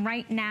at home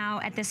right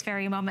now at this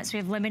very moment. So we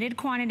have limited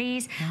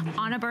quantities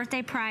on a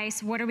birthday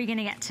price. What are we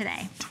gonna get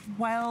today?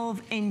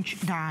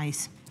 12-inch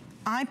dies.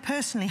 I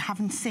personally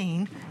haven't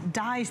seen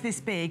dies this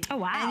big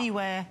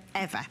anywhere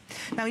ever.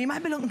 Now you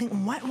might be looking and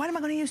thinking, why am I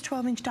going to use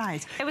 12-inch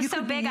dies? It was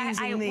so big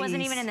I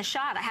wasn't even in the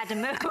shot. I had to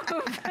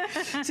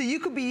move. So you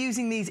could be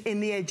using these in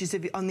the edges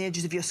of on the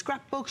edges of your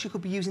scrapbooks. You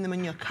could be using them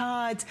on your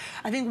cards.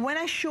 I think when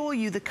I show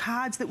you the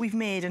cards that we've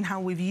made and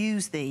how we've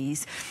used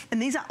these,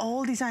 and these are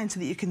all designed so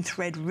that you can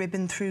thread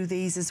ribbon through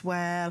these as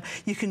well.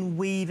 You can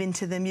weave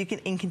into them. You can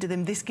ink into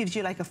them. This gives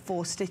you like a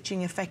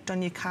 4-stitching effect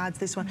on your cards.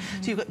 This one.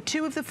 So you've got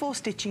 2 of the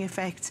 4-stitching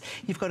effects.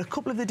 You've got a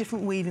couple of the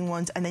different weaving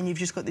ones, and then you've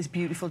just got this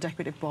beautiful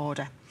decorative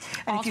border.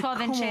 And all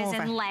 12 inches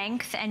in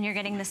length, and you're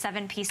getting the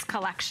 7-piece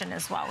collection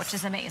as well, which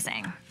is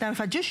amazing. Now, if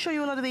I just show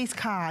you a lot of these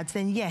cards,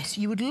 then yes,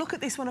 you would look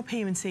at this one up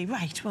here and say,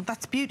 right, well,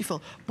 that's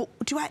beautiful, but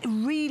do I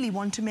really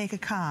want to make a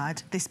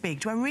card this big?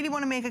 Do I really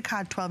want to make a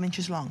card 12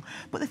 inches long?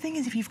 But the thing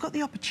is, if you've got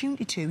the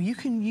opportunity to, you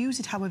can use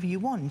it however you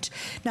want.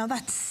 Now,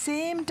 that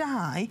same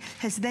die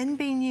has then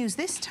been used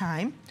this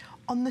time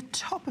on the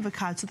top of a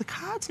card. So the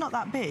card's not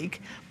that big,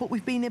 but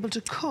we've been able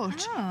to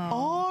cut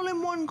all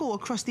in one go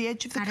across the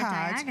edge of the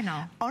card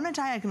on a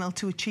diagonal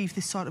to achieve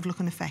this sort of look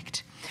and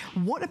effect.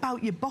 What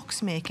about your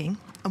box making?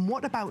 And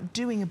what about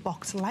doing a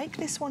box like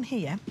this one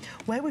here,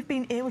 where we've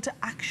been able to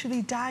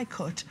actually die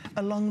cut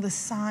along the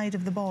side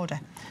of the border?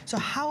 So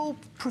how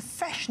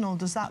professional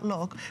does that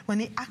look when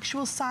the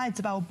actual sides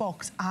of our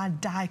box are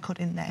die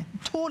cut in there?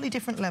 Totally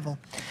different level.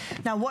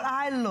 Now, what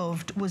I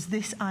loved was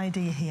this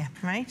idea here,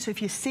 right? So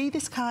if you see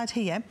this card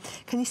here,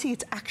 can you see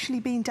it's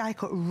actually been die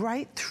cut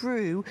right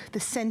through the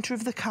center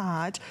of the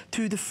card,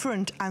 through the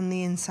front and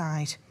the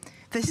inside?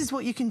 This is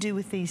what you can do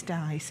with these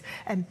dies.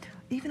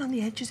 Even on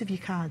the edges of your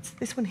cards.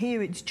 This one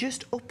here, it's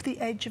just up the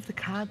edge of the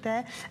card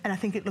there, and I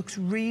think it looks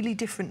really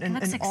different and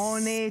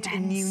ornate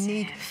and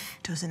unique,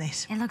 doesn't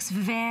it? It looks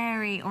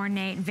very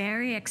ornate,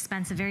 very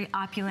expensive, very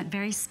opulent,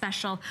 very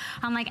special.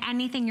 Unlike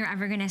anything you're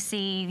ever gonna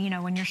see, you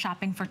know, when you're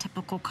shopping for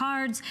typical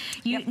cards.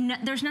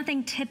 There's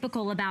nothing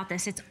typical about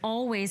this. It's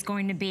always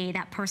going to be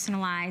that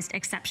personalized,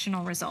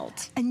 exceptional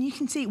result. And you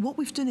can see what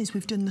we've done is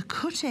we've done the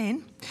cut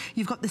in,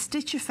 you've got the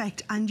stitch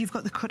effect, and you've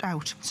got the cut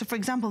out. So for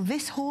example,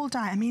 this whole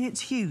die, I mean,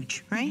 it's huge.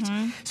 Right?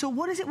 So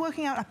what is it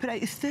working out? I put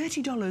out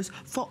 $30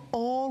 for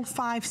all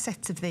 5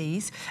 sets of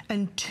these,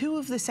 and 2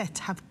 of the sets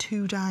have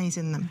 2 dies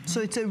in them.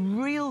 So it's a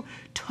real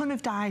ton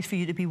of dies for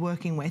you to be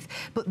working with.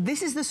 But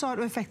this is the sort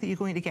of effect that you're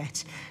going to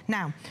get.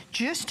 Now,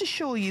 just to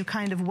show you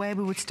kind of where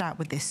we would start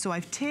with this. So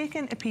I've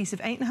taken a piece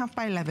of 8.5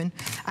 by 11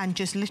 and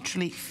just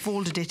literally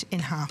folded it in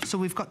half. So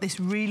we've got this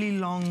really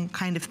long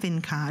kind of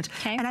thin card.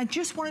 And I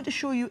just wanted to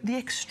show you the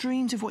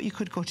extremes of what you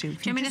could go to. Do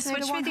you want me to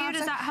switch with you?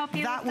 Does that help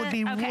you? That would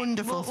be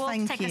wonderful. We'll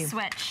Thank you.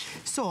 Switch.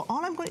 So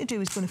all I'm going to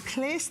do is going to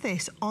place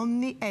this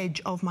on the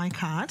edge of my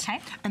card,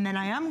 and then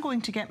I am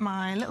going to get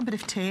my little bit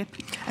of tape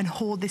and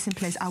hold this in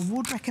place. I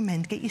would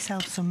recommend get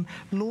yourself some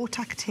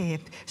low-tack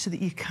tape so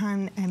that you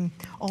can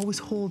always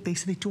hold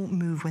these so they don't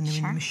move when they're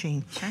in the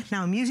machine.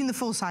 Now I'm using the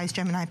full-size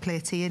Gemini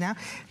plates here now.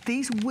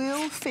 These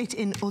will fit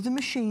in other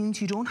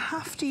machines. You don't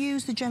have to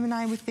use the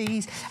Gemini with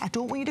these. I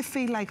don't want you to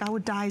feel like our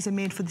dies are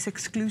made for this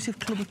exclusive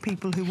club of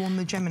people who own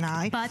the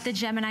Gemini. But the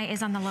Gemini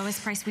is on the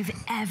lowest price we've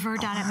ever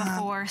done it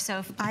before. So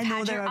if I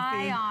know there have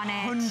been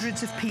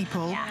hundreds of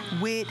people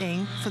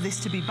waiting for this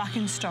to be back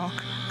in stock,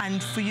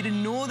 and for you to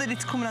know that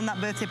it's coming on that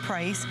birthday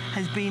price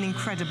has been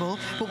incredible.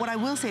 But what I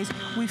will say is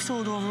we've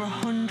sold over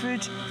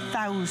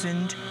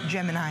 100,000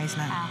 Geminis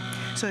now.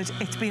 So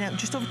it's been out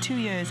just over 2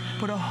 years,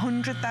 but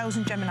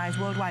 100,000 Geminis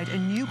worldwide.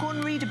 And you go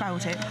and read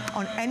about it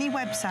on any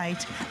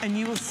website and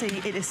you will see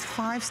it is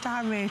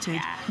 5-star rated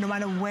no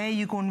matter where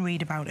you go and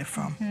read about it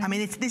from. I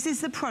mean, this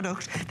is the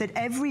product that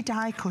every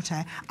die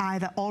cutter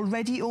either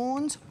already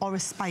owns or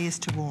aspires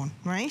to own,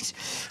 right?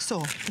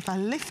 So if I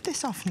lift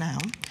this off now,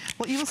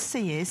 what you will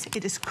see is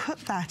it has cut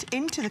that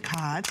into the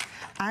card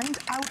and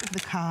out of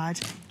the card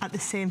at the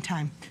same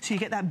time. So you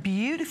get that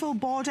beautiful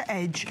border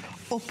edge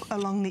up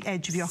along the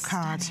edge of your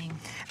card.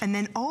 And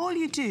then all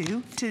you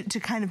do to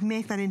kind of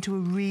make that into a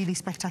really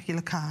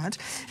spectacular card,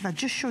 if I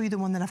just show you the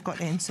one that I've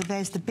got in, so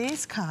there's the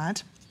base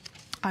card.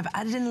 I've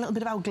added in a little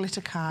bit of our glitter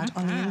card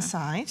on the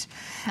inside.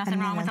 Nothing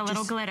wrong with a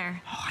little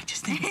glitter. Oh, I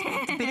just think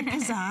it's a bit of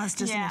pizzazz,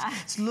 doesn't it?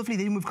 It's lovely.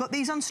 Then we've got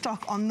these on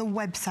stock on the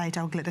website,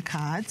 our glitter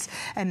cards.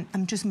 And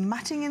I'm just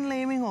matting and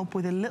layering up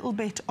with a little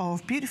bit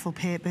of beautiful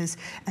papers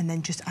and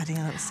then just adding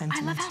a little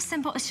sentiment. I love how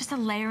simple, it's just a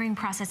layering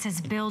process. It's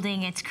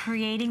building, it's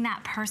creating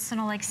that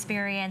personal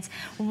experience,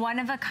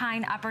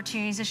 one-of-a-kind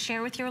opportunities to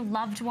share with your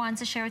loved ones,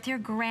 to share with your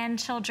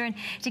grandchildren,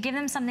 to give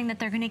them something that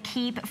they're gonna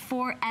keep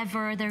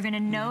forever. They're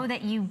gonna know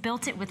that you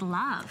built it with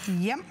love.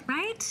 Yep.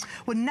 Right?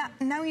 Well,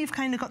 now you've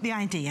kind of got the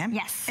idea.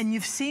 Yes. And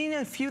you've seen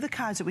a few of the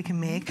cards that we can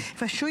make.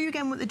 If I show you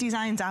again what the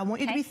designs are, I want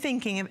you to be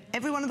thinking of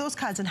every one of those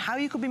cards and how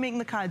you could be making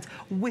the cards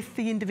with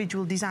the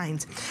individual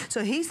designs.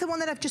 So here's the one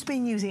that I've just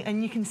been using,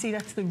 and you can see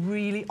that's the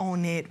really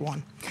ornate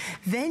one.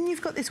 Then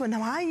you've got this one.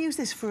 Now, I use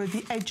this for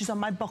the edges on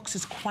my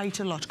boxes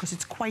quite a lot because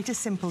it's quite a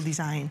simple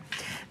design.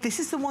 This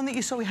is the one that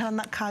you saw we had on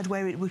that card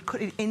where it would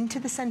cut it into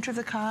the center of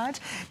the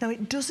card. Now,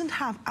 it doesn't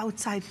have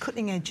outside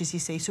cutting edges, you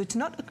see, so it's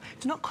not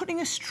cutting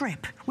a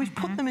strip. We've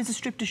put them as a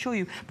strip to show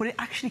you, but it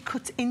actually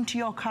cuts into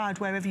your card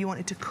wherever you want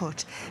it to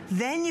cut.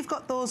 Then you've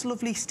got those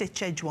lovely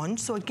stitch edge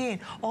ones. So again,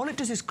 all it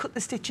does is cut the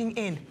stitching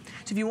in.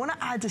 So if you want to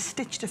add a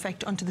stitched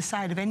effect onto the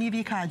side of any of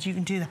your cards, you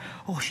can do that.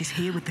 Oh, she's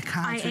here with the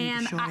cards.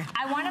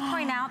 I want to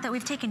point out that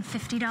we've taken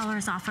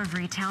 $50 off of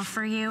retail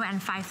for you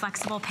and 5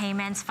 flexible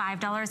payments,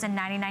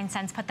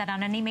 $5.99. Put that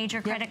on any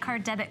major credit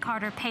card, debit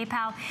card, or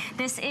PayPal.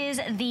 This is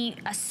the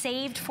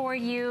saved for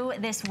you.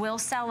 This will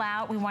sell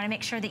out. We want to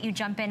make sure that you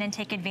jump in and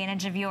take advantage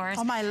advantage of yours.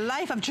 Oh, my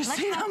life, I've just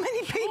seen how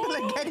many people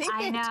are getting it.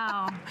 I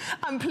know.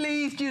 I'm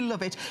pleased you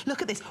love it.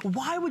 Look at this.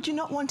 Why would you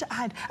not want to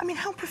add? I mean,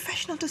 how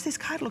professional does this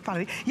card look,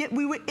 Valerie? Yet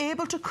we were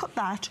able to cut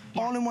that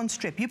all in one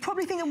strip. You're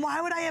probably thinking,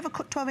 why would I ever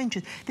cut 12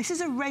 inches? This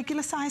is a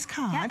regular size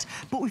card,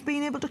 but we've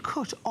been able to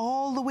cut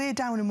all the way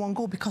down in one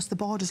go because the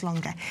border's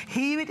longer.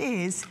 Here it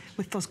is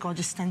with those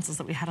gorgeous stencils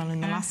that we had on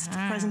in the last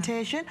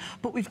presentation,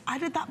 but we've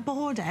added that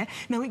border.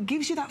 Now it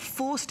gives you that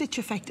 4-stitch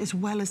effect as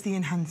well as the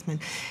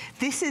enhancement.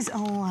 This is,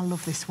 oh, I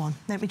love this one.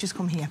 Let me just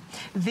come here.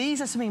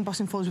 These are some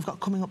embossing folds we've got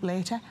coming up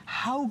later.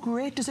 How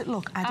great does it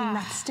look adding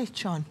that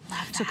stitch on?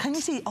 So can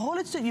you see all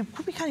it's done? You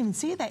probably can't even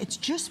see it there. It's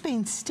just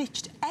been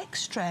stitched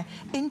extra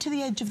into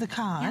the edge of the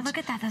card. Yeah, look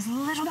at that. Those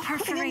little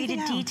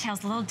perforated details,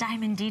 the little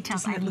diamond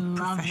details. I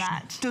love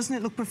that. Doesn't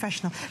it look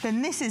professional?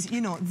 Then this is,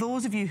 you know,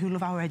 those of you who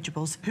love our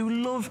edgeables, who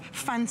love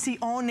fancy,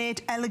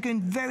 ornate,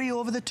 elegant, very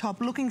over the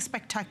top, looking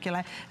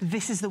spectacular,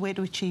 this is the way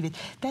to achieve it.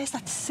 There's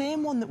that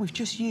same one that we've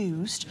just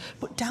used,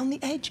 but down the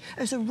edge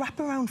as a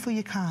wraparound for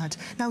your card.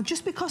 Now,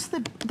 just because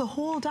the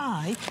whole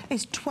die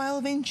is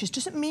 12 inches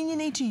doesn't mean you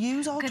need to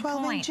use all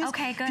 12 inches.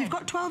 Okay, good. If you've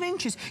got 12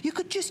 inches, you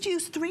could just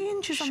use 3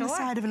 inches on the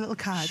side of a little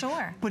card.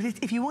 Sure. But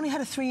if you only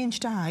had a 3-inch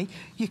die,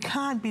 you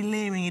can't be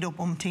layering it up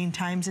umpteen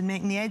times and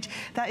making the edge.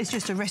 That is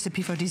just a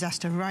recipe for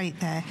disaster right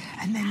there.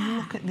 And then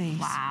look at these.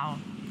 Wow.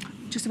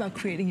 Just about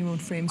creating your own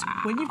frames.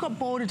 Wow. When you've got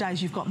border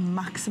dies, you've got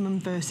maximum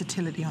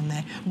versatility on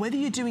there. Whether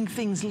you're doing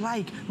things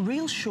like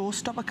real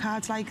showstopper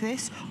cards like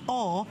this,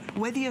 or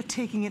whether you're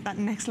taking it that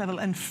next level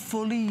and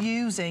fully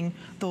using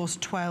those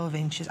 12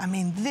 inches. I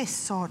mean, this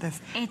sort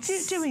of,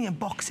 it's doing a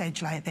box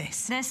edge like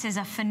this. This is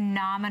a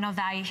phenomenal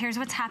value. Here's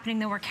what's happening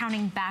though, we're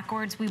counting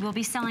backwards. We will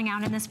be selling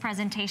out in this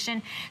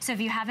presentation. So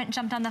if you haven't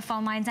jumped on the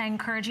phone lines, I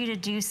encourage you to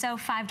do so.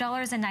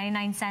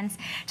 $5.99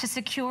 to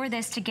secure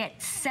this, to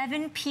get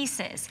 7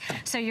 pieces.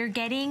 So you're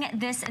getting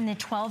this in the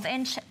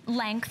 12-inch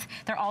length.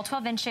 They're all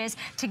 12 inches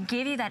to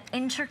give you that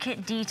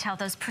intricate detail,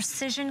 those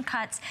precision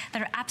cuts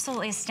that are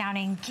absolutely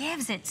astounding.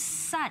 Gives it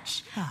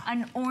such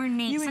an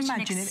ornate,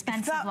 such an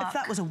expensive look. If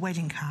that was a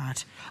wedding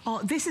card.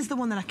 Oh, this is the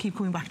one that I keep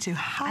coming back to.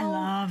 I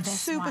love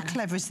this super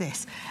clever is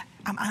this?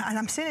 And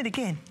I'm saying it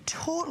again,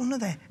 total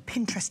another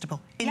Pinterestable,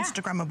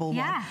 Instagrammable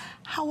one.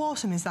 How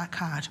awesome is that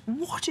card?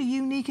 What a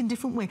unique and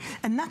different way.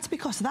 And that's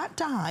because that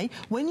die,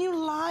 when you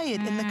lie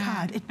it in the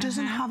card, it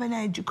doesn't have an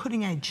edge, a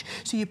cutting edge.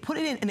 So you put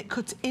it in and it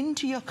cuts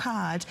into your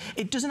card.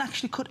 It doesn't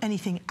actually cut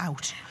anything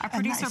out. Our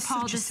producer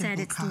Paul just said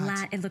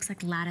it looks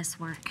like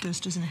lattice work. It does,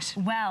 doesn't it?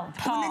 Well,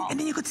 Paul. And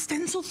then you could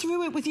stencil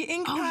through it with your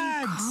ink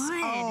pads. You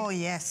could. Oh,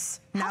 yes.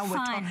 Now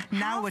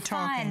we're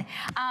talking.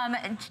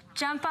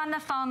 Jump on the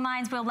phone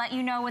lines. We'll let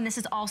you know when this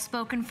is all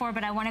spoken for,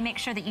 but I want to make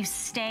sure that you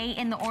stay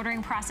in the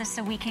ordering process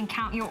so we can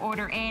count your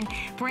order in.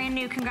 Brand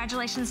new,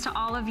 congratulations to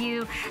all of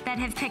you that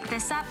have picked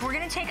this up. We're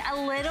going to take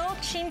a little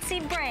chintzy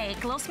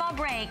break, a little small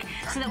break,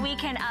 so that we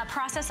can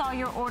process all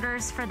your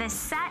orders for this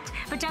set.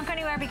 But don't go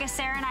anywhere because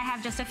Sarah and I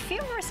have just a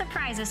few more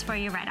surprises for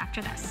you right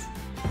after this.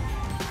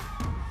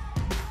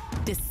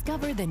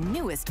 Discover the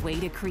newest way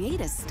to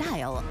create a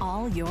style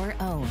all your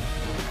own.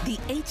 The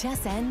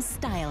HSN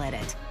Style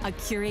Edit, a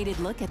curated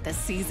look at the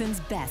season's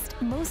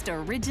best, most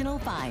original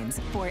finds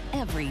for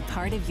every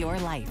part of your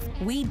life.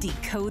 We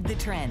decode the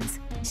trends,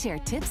 share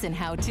tips and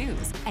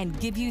how-tos, and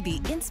give you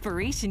the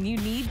inspiration you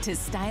need to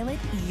style it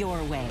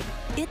your way.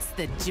 It's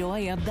the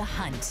joy of the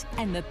hunt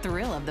and the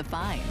thrill of the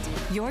find.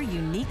 Your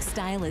unique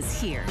style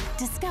is here.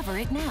 Discover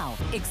it now,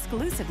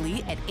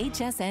 exclusively at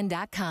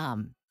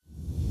hsn.com.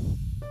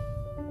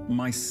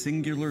 My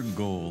singular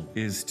goal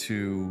is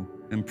to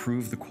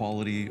improve the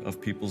quality of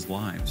people's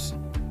lives.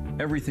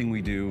 Everything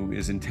we do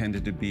is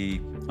intended to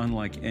be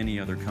unlike any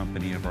other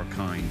company of our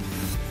kind.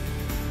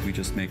 We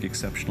just make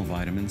exceptional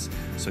vitamins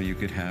so you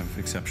could have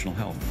exceptional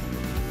health.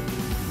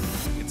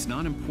 It's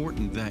not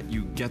important that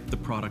you get the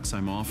products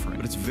I'm offering,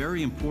 but it's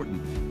very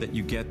important that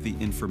you get the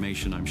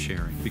information I'm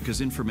sharing, because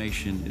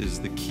information is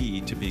the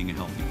key to being a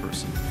healthy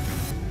person.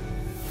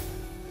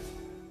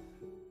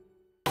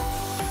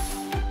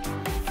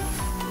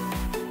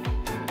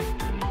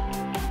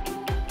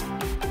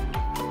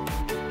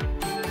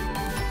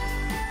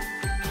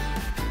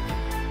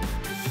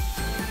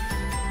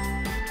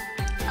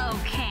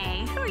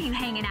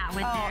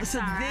 So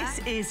this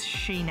is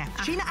Sheena.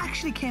 Sheena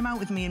actually came out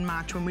with me in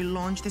March when we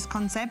launched this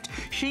concept.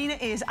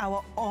 Sheena is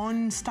our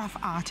on-staff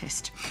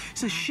artist.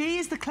 So she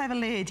is the clever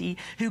lady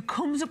who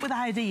comes up with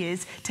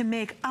ideas to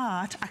make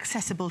art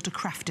accessible to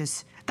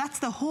crafters. That's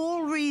the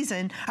whole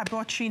reason I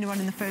brought Sheena on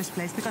in the first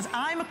place, because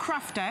I'm a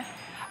crafter.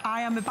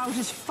 I am about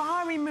as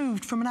far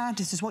removed from an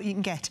artist as what you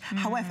can get.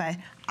 However,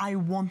 I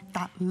want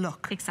that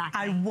look. Exactly.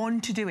 I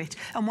want to do it.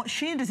 And what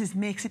Sheena does is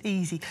makes it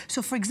easy.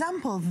 So for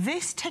example,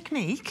 this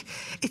technique,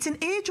 it's an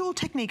age-old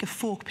technique of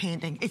folk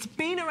painting. It's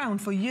been around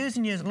for years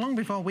and years, long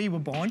before we were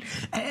born,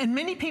 and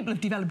many people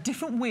have developed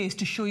different ways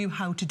to show you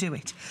how to do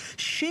it.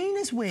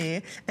 Sheena's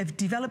way of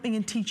developing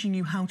and teaching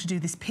you how to do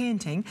this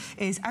painting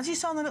is, as you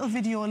saw in the little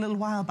video a little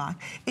while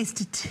back, is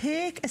to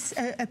take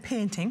a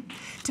painting,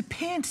 to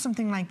paint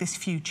something like this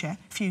fuchsia,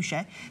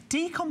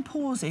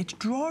 decompose it,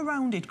 draw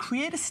around it,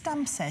 create a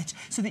stamp set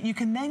so that you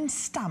can then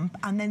stamp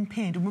and then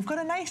paint. And we've got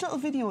a nice little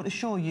video to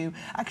show you,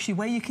 actually,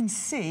 where you can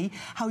see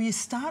how you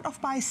start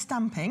off by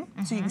stamping.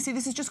 So you can see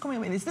this is just coming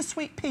away. This is the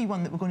sweet pea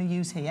one that we're going to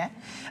use here.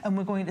 And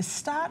we're going to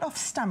start off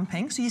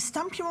stamping. So you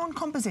stamp your own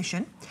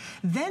composition.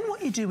 Then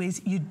what you do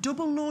is you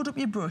double load up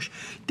your brush.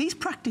 These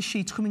practice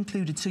sheets come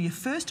included. So you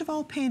first of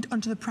all paint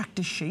onto the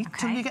practice sheet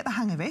till you get the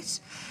hang of it.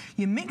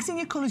 You're mixing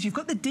your colours. You've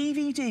got the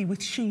DVD with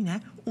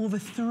Sheena over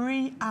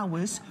 3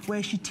 hours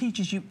where she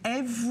teaches you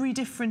every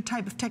different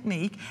type of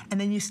technique,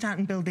 and then you start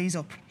and build these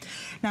up.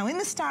 Now in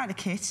the starter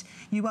kit,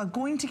 you are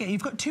going to get,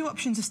 you've got 2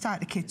 options of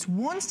starter kits.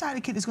 One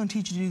starter kit is going to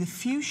teach you to do the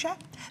fuchsia,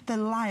 the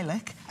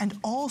lilac, and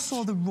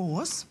also the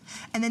rose.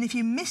 And then if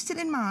you missed it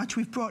in March,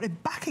 we've brought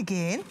it back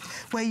again,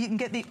 where you can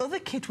get the other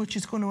kit, which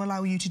is going to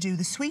allow you to do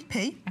the sweet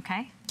pea.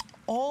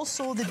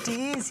 Also the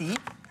daisy.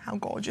 How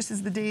gorgeous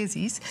is the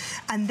daisies?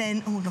 And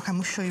then, oh look, I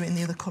must show you it in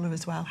the other colour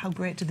as well. How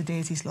great do the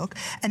daisies look?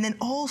 And then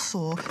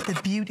also the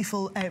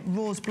beautiful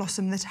rose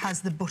blossom that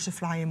has the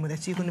butterfly in with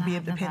it. So you're going to be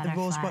able to paint the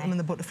rose bottom and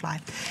the butterfly.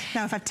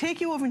 Now, if I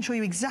take you over and show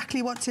you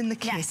exactly what's in the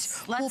kit,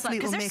 hopefully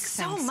it will make sense.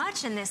 There's so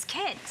much in this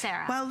kit,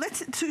 Sarah. Well,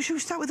 should we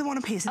start with the one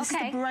up here? So this is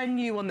the brand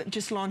new one that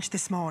just launched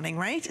this morning,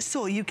 right?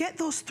 So you get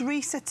those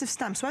 3 sets of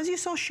stamps. So as you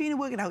saw Sheena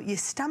work it out, you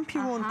stamp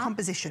your own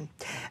composition.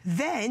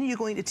 Then you're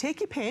going to take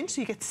your paint, so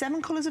you get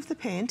 7 colours of the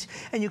paint,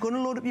 and you're going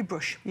to load up your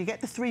brush. You get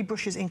the 3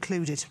 brushes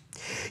included.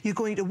 You're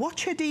going to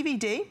watch her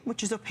DVD,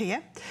 which is up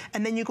here,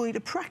 and then you're going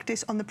to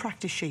practice on the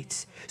practice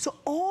sheets. So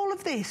all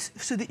of this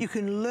so that you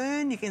can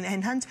learn, you can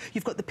enhance.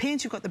 You've got the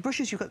paints, you've got the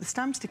brushes, you've got the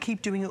stamps to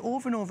keep doing it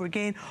over and over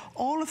again.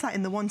 All of that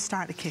in the one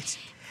starter kit.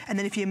 And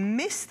then if you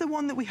miss the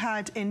one that we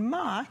had in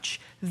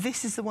March,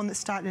 this is the one that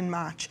started in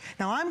March.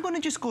 Now I'm going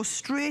to just go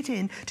straight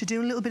in to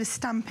do a little bit of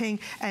stamping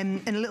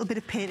and a little bit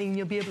of painting, and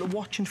you'll be able to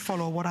watch and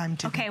follow what I'm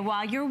doing. Okay,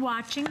 while you're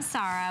watching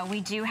Sarah,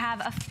 we do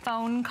have a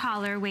phone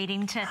caller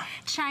waiting to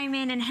chime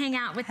in and hang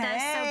out with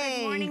us. So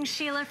good morning,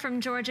 Sheila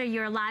from Georgia.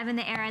 You're live in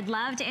the air. I'd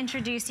love to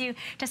introduce you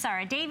to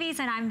Sarah Davies,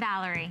 and I'm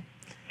Valerie.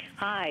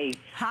 Hi.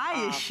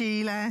 Hi,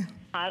 Sheila.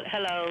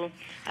 Hello.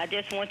 I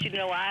just want you to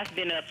know I've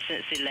been up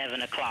since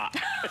 11 o'clock.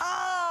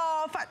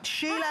 Oh,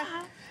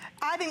 Sheila,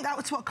 I think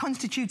that's what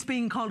constitutes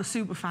being called a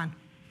super fan.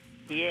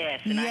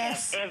 Yes, and I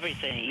have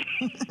everything.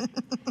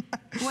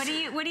 What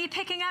are you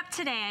picking up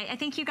today? I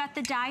think you got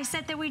the die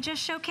set that we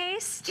just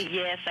showcased?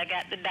 Yes, I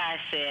got the die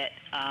set.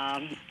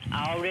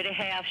 I already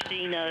have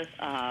Sheena's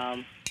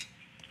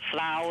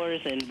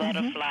flowers and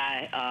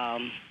butterfly,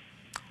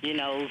 you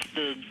know,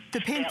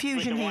 the paint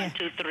fusion here. 1,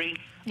 2, 3.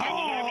 Can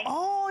you hear me?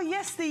 Oh,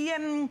 yes, the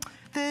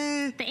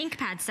ink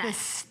pad set. The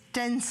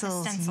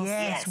stencils.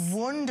 Yes,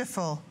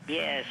 wonderful.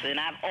 Yes, and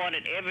I've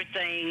ordered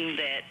everything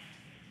that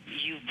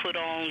you put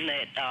on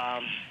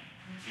at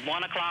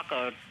 1 o'clock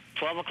or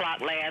 12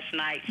 o'clock last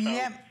night.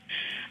 So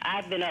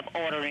I've been up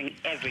ordering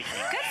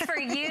everything. Good for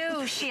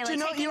you, Sheila. Do you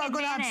know you are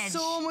going to have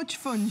so much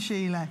fun,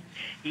 Sheila?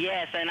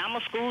 Yes, and I'm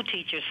a school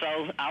teacher,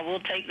 so I will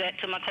take that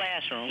to my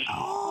classroom.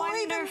 Oh,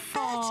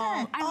 wonderful.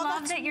 I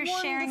love that you're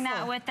sharing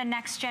that with the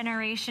next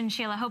generation,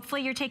 Sheila.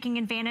 Hopefully you're taking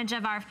advantage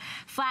of our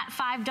flat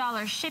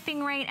 $5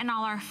 shipping rate and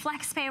all our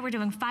flex pay. We're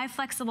doing 5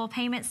 flexible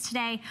payments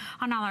today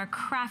on all our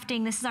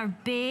crafting. This is our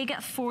big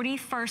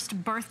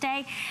 41st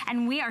birthday,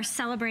 and we are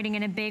celebrating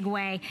in a big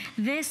way.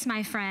 This,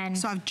 my friend,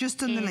 so I've just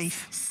done the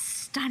leaf.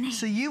 Stunning.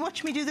 So you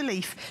watch me do the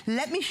leaf.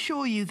 Let me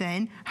show you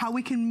then how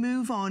we can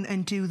move on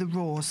and do the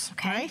rose.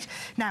 Right?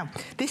 Now,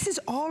 this is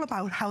all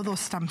about how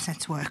those stamp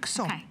sets work.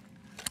 So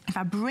if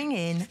I bring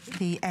in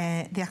the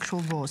actual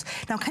rose.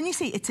 Now, can you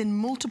see it's in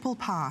multiple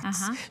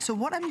parts? So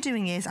what I'm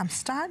doing is I'm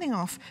starting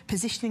off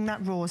positioning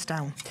that rose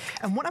down.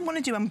 And what I'm going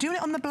to do, I'm doing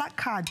it on the black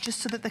card just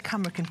so that the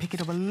camera can pick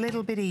it up a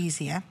little bit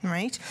easier,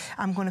 right?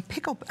 I'm going to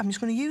pick up, I'm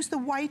just going to use the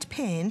white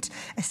paint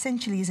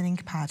essentially as an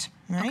ink pad,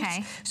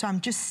 right? So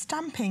I'm just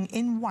stamping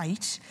in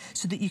white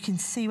so that you can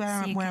see where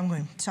I'm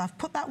going. So I've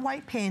put that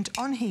white paint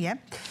on here,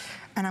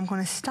 and I'm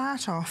going to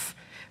start off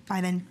by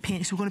then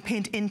painting. So we're going to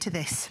paint into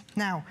this.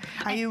 Now,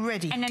 are you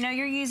ready? And I know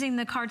you're using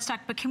the cardstock,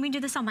 but can we do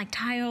this on like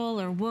tile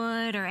or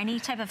wood or any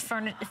type of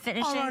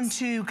finishes? Or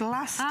onto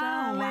glass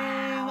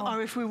styling,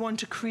 or if we want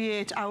to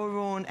create our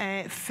own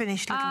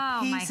finished little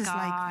pieces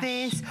like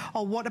this.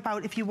 Or what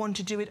about if you want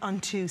to do it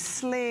onto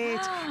slate?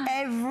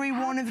 Every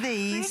one of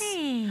these.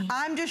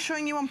 I'm just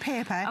showing you on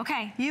paper.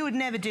 Okay. You would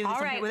never do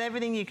this with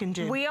everything you can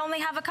do. We only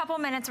have a couple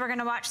minutes. We're going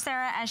to watch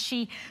Sarah as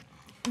she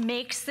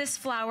makes this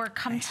flower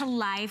come to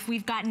life.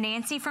 We've got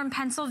Nancy from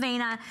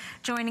Pennsylvania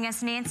joining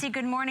us. Nancy,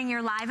 good morning.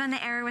 You're live on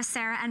the air with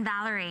Sarah and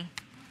Valerie.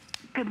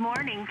 Good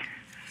morning.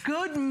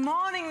 Good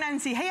morning,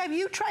 Nancy. Hey, have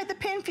you tried the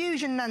Paint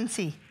Fusion,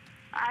 Nancy?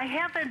 I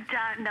haven't,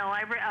 no,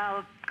 I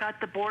got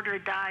the border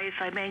dies.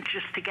 I'm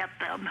anxious to get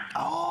them.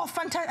 Oh,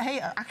 fantastic. Hey,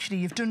 actually,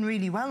 you've done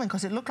really well then,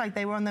 because it looked like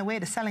they were on their way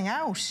to selling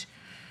out.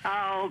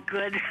 Oh,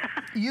 good.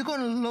 You're going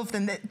to love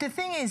them. The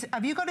thing is,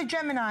 have you got a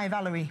Gemini,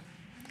 Valerie?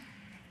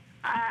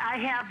 I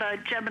have a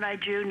Gemini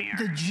Junior.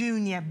 The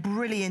Junior,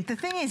 brilliant. The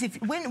thing is,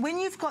 when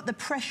you've got the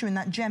pressure in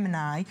that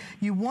Gemini,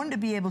 you want to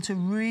be able to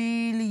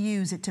really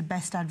use it to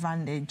best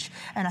advantage.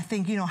 And I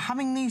think, you know,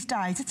 having these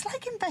dies, it's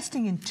like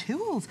investing in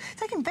tools.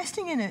 It's like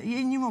investing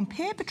in your own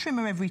paper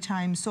trimmer every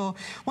time. So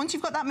once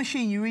you've got that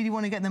machine, you really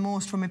want to get the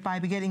most from it by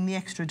getting the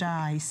extra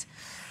dies.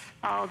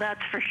 Oh, that's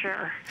for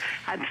sure.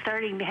 I'm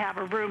starting to have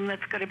a room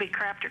that's going to be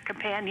Crafter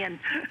Companion.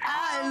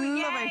 I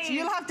love it.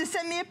 You'll have to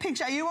send me a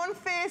picture. Are you on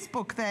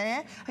Facebook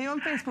there? Are you on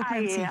Facebook,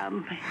 Nancy? I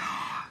am.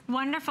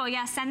 Wonderful.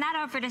 Yeah, send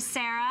that over to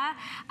Sarah.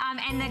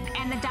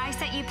 And the dice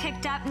that you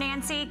picked up,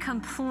 Nancy,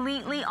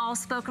 completely all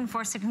spoken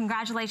for. So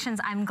congratulations.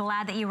 I'm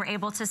glad that you were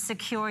able to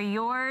secure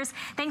yours.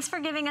 Thanks for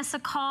giving us a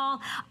call.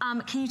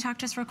 Can you talk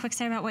to us real quick,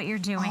 Sarah, about what you're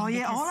doing? Oh,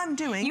 yeah, all I'm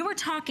doing... You were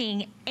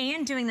talking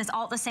and doing this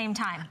all at the same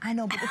time. I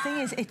know, but the thing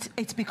is,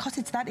 it's because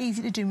it's that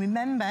easy to do.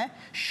 Remember,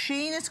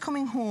 Sheena's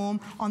coming home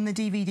on the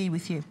DVD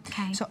with you.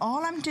 Okay. So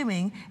all I'm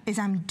doing is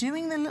I'm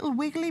doing the little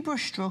wiggly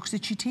brush strokes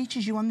that she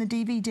teaches you on the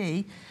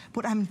DVD,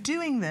 but I'm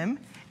doing them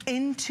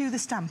into the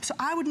stamp. So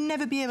I would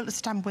never be able to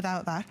stamp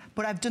without that,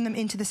 but I've done them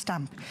into the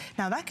stamp.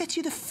 Now that gets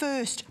you the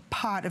first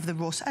part of the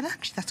rose, and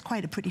actually that's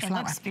quite a pretty flower.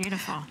 It looks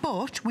beautiful.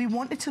 But we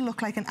want it to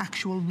look like an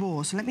actual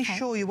rose. So let me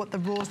show you what the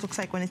rose looks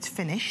like when it's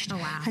finished. Oh,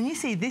 wow. Can you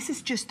see, this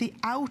is just the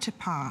outer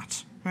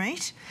part.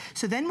 Right?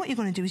 So then what you're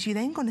going to do is you're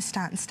then going to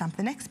start and stamp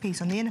the next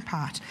piece on the inner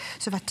part.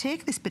 So if I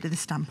take this bit of the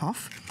stamp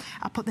off,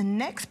 I put the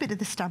next bit of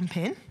the stamp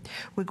in.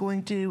 We're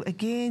going to,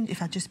 again,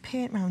 if I just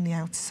paint around the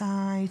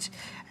outside,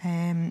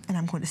 and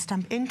I'm going to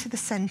stamp into the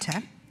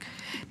centre.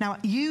 Now,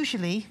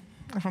 usually,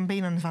 if I'm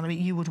being honest, Valerie,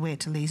 you would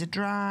wait till these are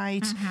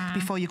dried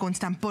before you go and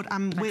stamp. But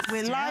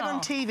we're live on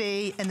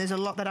TV, and there's a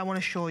lot that I want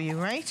to show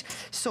you, right?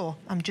 So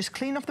I'm just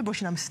cleaning off the brush,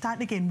 and I'm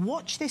starting again.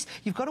 Watch this.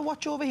 You've got to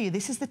watch over here.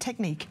 This is the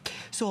technique.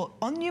 So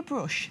on your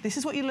brush, this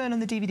is what you learn on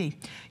the DVD.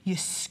 You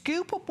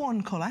scoop up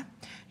one colour,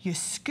 you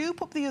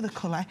scoop up the other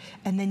colour,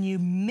 and then you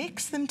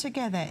mix them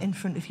together in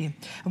front of you.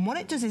 And what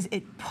it does is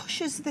it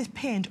pushes the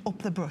paint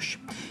up the brush.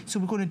 So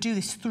we're going to do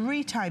this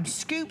 3 times.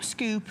 Scoop,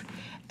 scoop,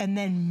 and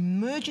then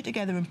merge it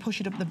together and push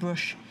it up the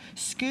brush.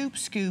 Scoop,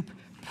 scoop,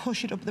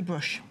 push it up the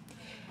brush.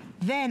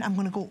 Then I'm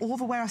going to go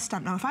over where I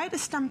stamped. Now, if I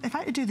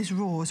had to do this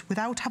rose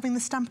without having the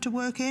stamp to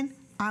work in,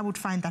 I would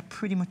find that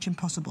pretty much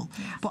impossible.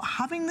 Yes. But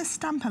having the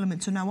stamp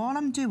element, so now all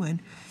I'm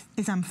doing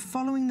is I'm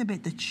following the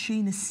bit that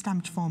Sheen has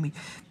stamped for me.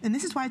 And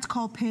this is why it's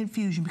called Paint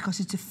Fusion, because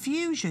it's a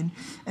fusion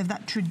of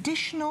that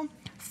traditional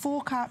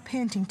folk art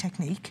painting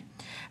technique,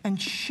 and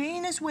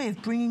Sheena's way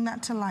of bringing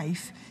that to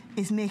life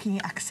is making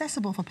it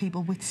accessible for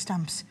people with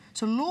stamps.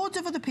 So loads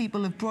of other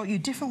people have brought you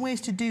different ways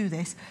to do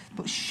this,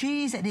 but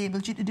she's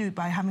enabled you to do it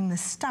by having the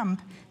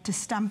stamp to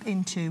stamp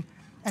into.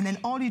 And then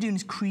all you're doing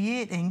is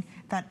creating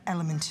that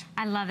element.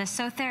 I love this.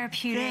 So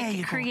therapeutic.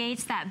 It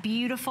creates that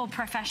beautiful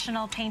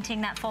professional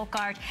painting, that folk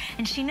art.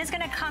 And Sheena's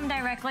going to come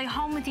directly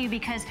home with you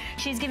because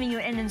she's giving you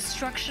an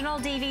instructional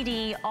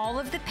DVD. All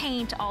of the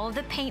paint, all of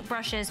the paint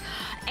brushes,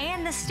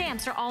 and the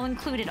stamps are all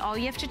included. All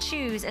you have to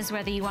choose is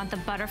whether you want the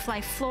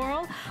butterfly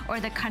floral or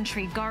the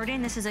country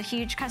garden. This is a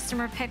huge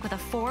customer pick with a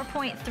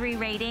 4.3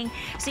 rating.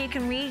 So you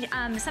can read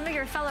some of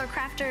your fellow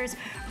crafters'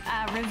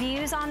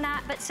 reviews on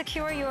that, but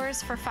secure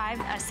yours for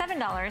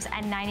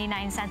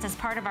 $7.99 as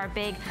part of our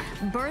big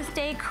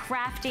birthday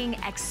crafting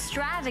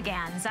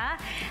extravaganza.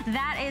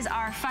 That is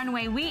our fun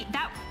way. We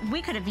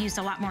could have used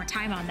a lot more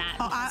time on that.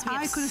 Oh,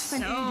 I could have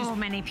spent so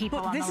many people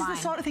on the line. But this is the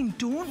sort of thing,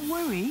 don't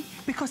worry,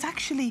 because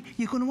actually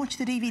you're going to watch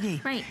the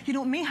DVD. Right. You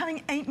know, me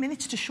having 8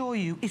 minutes to show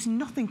you is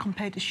nothing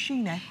compared to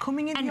Sheena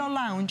coming into your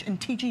lounge and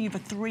teaching you for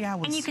 3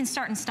 hours. And you can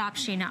start and stop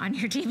Sheena on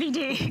your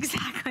DVD,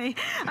 exactly.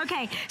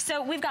 Okay,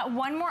 so we've got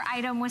one more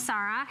item with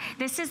Sarah.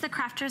 This is the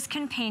Crafter's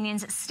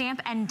Companions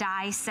Stamp and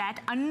Die Set,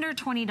 under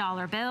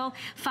 $20 bill,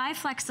 5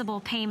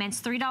 flexible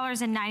payments,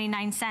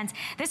 $3.99.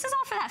 This is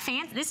all for that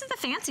this is the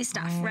fancy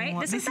stuff, right?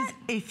 This is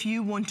if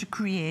you want to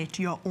create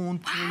your own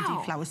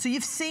 3D flowers. So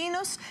you've seen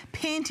us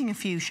painting a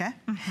fuchsia.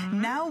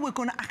 Now we're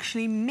going to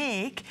actually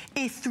make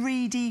a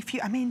 3D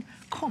fuchsia. I mean,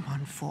 come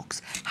on,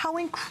 folks. How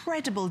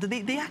incredible do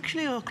they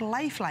actually look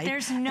lifelike.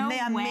 There's no way. And they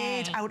are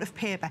made out of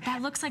paper.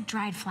 That looks like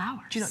dried flowers.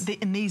 Do you know,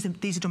 and these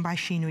are done by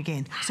Sheena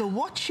again. So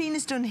what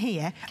Sheena's done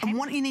here, and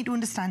what you need to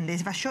understand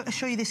is, if I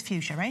show you this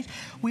fuchsia, right?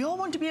 We all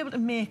want to be able to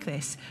make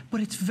this,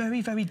 but it's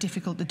very, very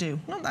difficult to do.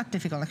 Not that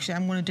difficult, actually.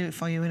 I'm going to do it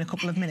for you in a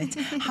couple of minutes.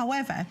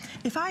 However,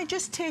 if I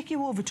just take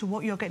you over to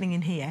what you're getting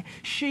in here,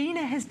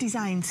 Sheena has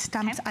designed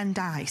stamps and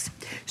dies.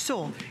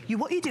 So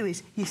what you do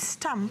is you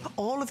stamp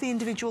all of the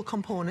individual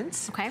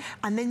components,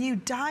 and then you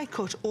die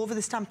cut over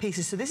the stamp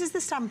pieces. So this is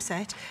the stamp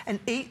set, and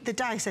the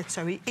die set,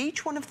 sorry.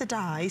 Each one of the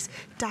dies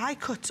die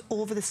cuts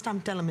over the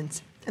stamped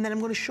elements. and then I'm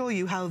going to show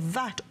you how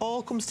that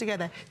all comes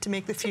together to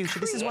make the fuchsia.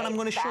 This is what I'm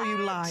going to show you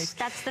live.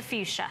 That's the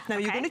fuchsia. Now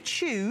you're going to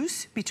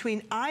choose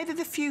between either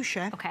the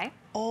fuchsia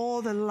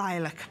or the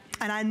lilac.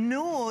 And I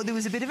know there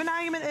was a bit of an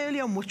argument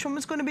earlier on which one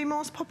was going to be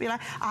most popular.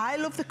 I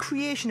love the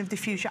creation of the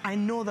fuchsia. I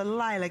know the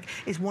lilac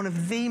is one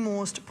of the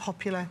most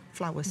popular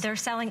flowers. They're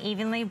selling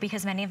evenly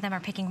because many of them are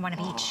picking one of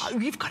each.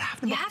 You've got to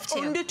have them. You have to.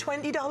 Under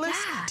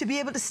 $20 to be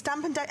able to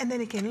stamp and die. And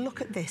then again,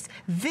 look at this.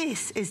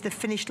 This is the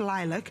finished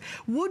lilac.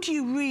 Would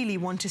you really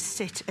want to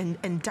sit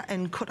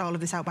and cut all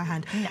of this out by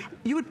hand? No.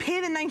 You would pay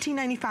the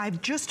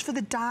 $19.95 just for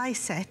the die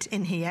set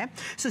in here.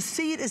 So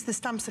see it as the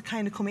stamps are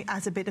kind of coming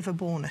as a bit of a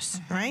bonus,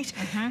 right?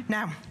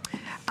 Now,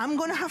 I'm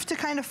going to have to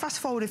kind of fast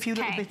forward a few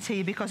little bits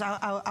here because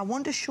I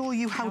want to show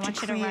you how to create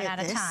this. I want you to run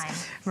out of time.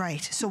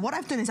 Right, so what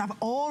I've done is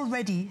I've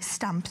already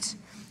stamped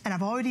and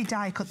I've already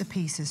die cut the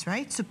pieces,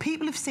 right? So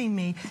people have seen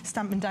me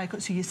stamp and die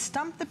cut. So you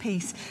stamp the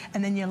piece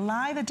and then you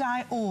lie the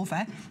die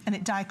over and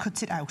it die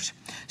cuts it out.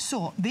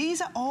 So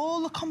these are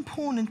all the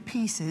component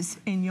pieces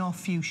in your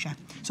fuchsia.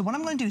 So what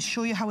I'm going to do is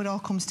show you how it all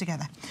comes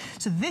together.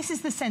 So this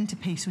is the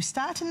centerpiece. We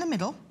start in the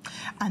middle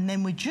and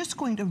then we're just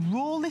going to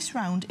roll this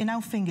round in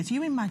our fingers.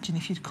 You imagine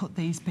if you'd cut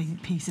these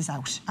pieces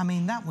out. I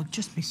mean, that would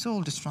just be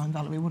soul destroying,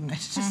 Valerie, wouldn't it?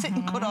 Just sit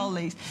and cut all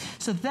these.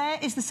 So there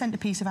is the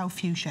centerpiece of our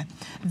fuchsia.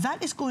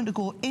 That is going to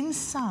go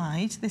inside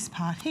this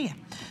part here.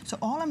 So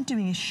all I'm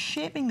doing is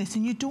shaping this,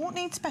 and you don't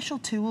need special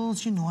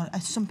tools, you know,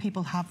 as some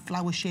people have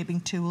flower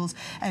shaping tools,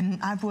 and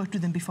I've worked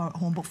with them before at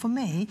home, but for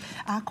me,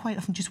 I quite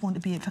often just want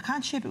to be, if I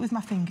can't shape it with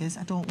my fingers,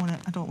 I don't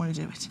want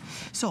to do it.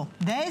 So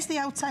there's the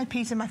outside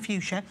piece of my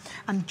fuchsia.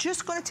 I'm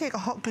just going to take a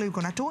hot glue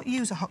gun. I don't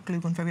use a hot glue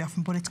gun very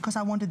often, but it's because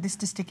I wanted this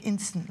to stick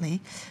instantly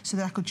so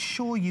that I could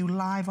show you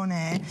live on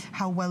air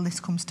how well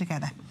this comes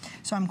together.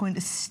 So I'm going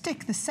to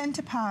stick the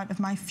center part of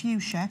my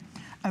fuchsia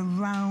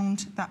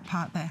around that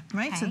part there,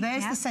 right? So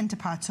there's the center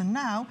part. So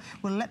now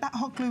we'll let that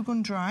hot glue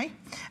gun dry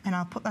and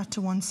I'll put that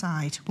to one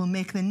side. We'll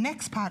make the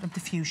next part of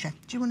the fuchsia.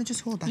 Do you want to just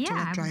hold that till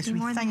it dries? Yeah, I'd be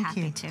more than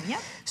happy to. Yep.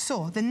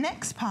 So the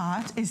next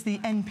part is the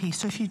end piece.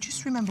 So if you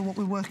just remember what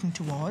we're working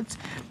towards,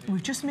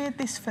 we've just made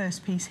this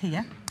first piece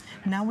here.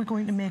 Now we're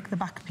going to make the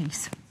back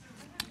piece.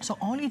 So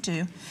all you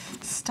do,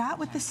 start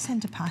with the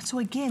center part. So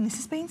again, this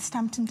has been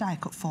stamped and die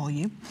cut for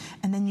you,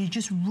 and then you're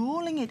just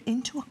rolling it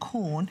into a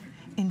cone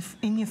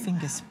in your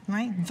fingers,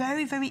 right?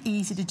 Very, very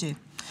easy to do.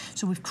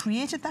 So we've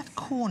created that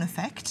cone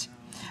effect,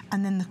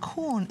 and then the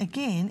cone,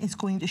 again, is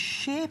going to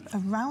shape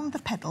around the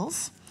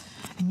petals,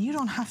 and you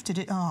don't have to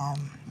do...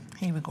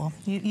 Here we go.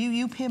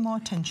 You pay more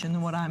attention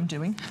than what I'm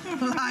doing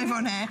live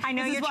on air. I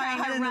know you're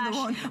trying to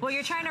rush. Well,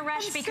 you're trying to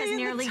rush because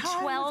nearly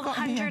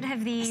 1,200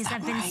 of these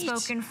have been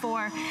spoken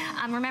for.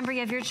 Remember, you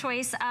have your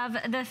choice of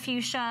the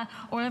fuchsia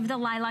or of the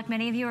lilac.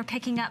 Many of you are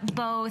picking up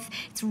both.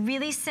 It's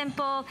really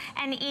simple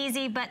and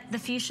easy, but the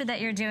fuchsia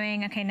that you're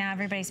doing, okay, now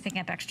everybody's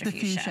picking up extra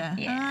fuchsia.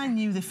 Yeah. I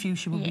knew the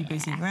fuchsia would be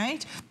busy,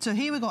 right? So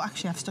here we go.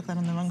 Actually, I've stuck that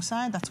on the wrong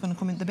side. That's going to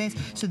come into the base.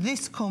 So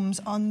this comes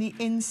on the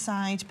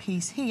inside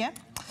piece here.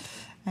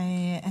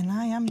 And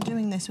I am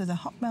doing this with a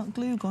hot melt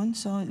glue gun,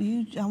 so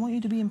I want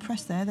you to be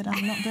impressed there that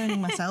I'm not burning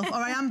myself. Or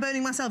I am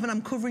burning myself and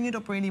I'm covering it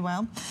up really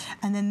well.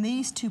 And then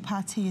these two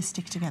parts here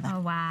stick together.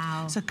 Oh,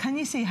 wow. So can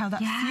you see how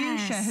that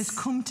fuchsia has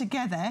come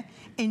together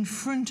in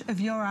front of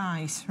your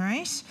eyes,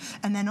 right?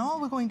 And then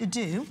all we're going to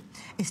do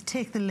is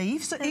take the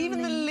leaves. So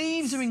even the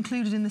leaves are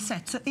included in the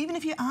set. So even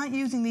if you aren't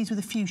using these with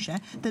a fuchsia,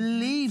 the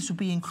leaves would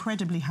be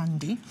incredibly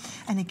handy.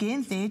 And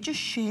again, they just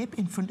shape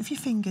in front of your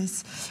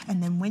fingers.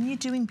 And then when you're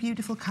doing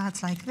beautiful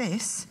cards like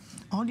this,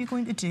 all you're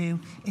going to do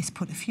is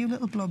put a few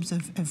little blobs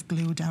of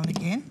glue down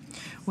again.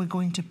 We're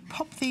going to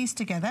pop these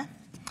together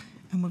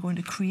and we're going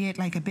to create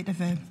like a bit of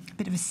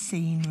a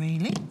scene,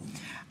 really.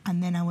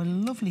 And then our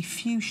lovely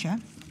fuchsia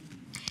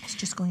is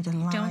just going to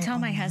lie. Don't tell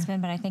my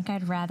husband, but I think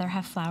I'd rather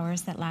have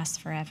flowers that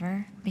last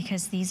forever,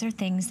 because these are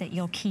things that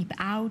you'll keep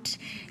out.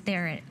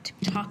 They're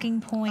a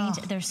talking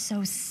point. They're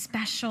so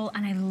special,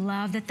 and I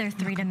love that they're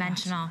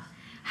three-dimensional.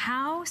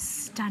 How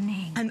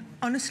stunning. And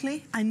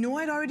honestly, I know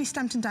I'd already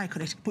stamped and die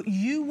cut it, but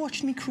you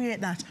watched me create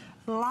that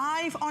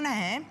live on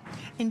air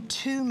in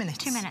 2 minutes.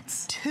 2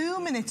 minutes. 2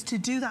 minutes to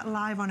do that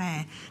live on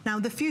air. Now,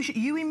 the fuchsia,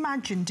 you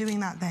imagine doing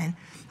that then.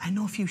 I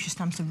know fuchsia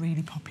stamps are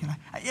really popular.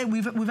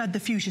 We've had the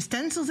fuchsia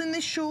stencils in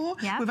this show.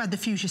 Yep. We've had the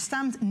fuchsia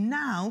stamps.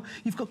 Now,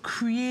 you've got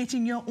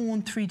creating your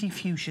own 3D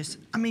fuchsias.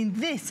 I mean,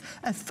 this,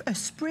 a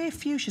spray of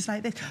fuchsias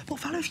like this. But,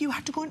 fellow, if you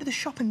had to go into the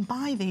shop and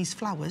buy these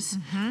flowers,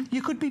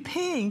 you could be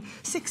paying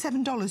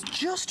 $6, $7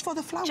 just for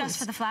the flowers. Just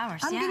for the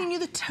flowers, I'm giving you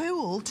the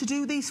tool to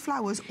do these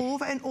flowers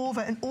over and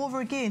over and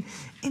over again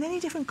in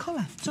any different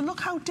colour. So look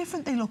how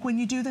different they look when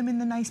you do them in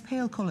the nice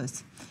pale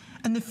colours.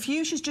 And the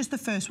fuchsia is just the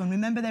first one.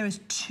 Remember, there is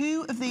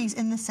 2 of these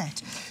in the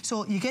set.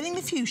 So you're getting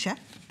the fuchsia.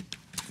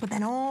 But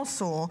then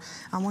also,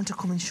 I want to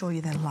come and show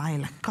you the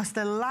lilac, because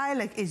the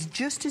lilac is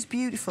just as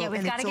beautiful. Yeah,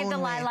 we've got to give the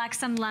lilac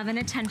some love and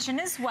attention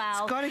as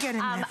well. It's got to get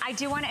in there. I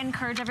do want to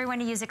encourage everyone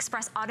to use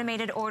Express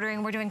Automated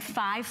Ordering. We're doing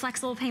 5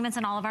 flexible payments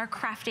on all of our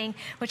crafting,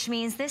 which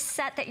means this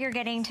set that you're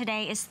getting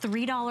today is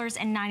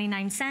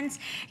 $3.99.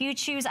 You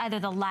choose either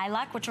the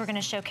lilac, which we're going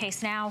to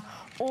showcase now,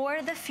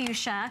 or the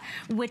fuchsia,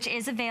 which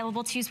is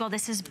available to you as well.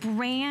 This is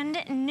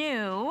brand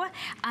new,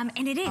 and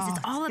it is. It's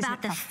all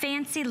about the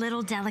fancy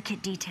little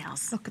delicate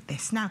details. Look at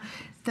this. Now,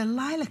 the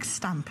lilac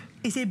stamp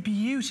is a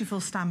beautiful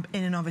stamp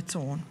in and of its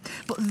own.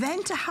 But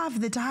then to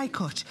have the die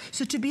cut,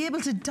 so to be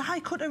able to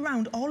die cut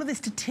around all of this,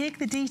 to take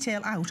the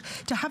detail out,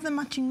 to have the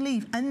matching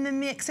leaf and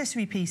then the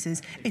accessory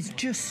pieces, is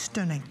just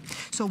stunning.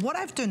 So what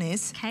I've done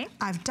is,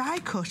 I've die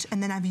cut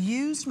and then I've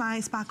used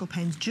my sparkle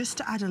pens just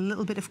to add a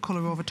little bit of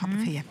colour over top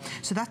of here.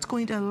 So that's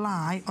going to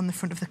lie on the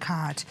front of the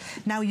card.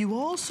 Now you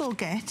also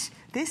get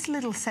this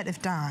little set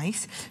of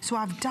dies. So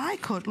I've die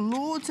cut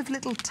loads of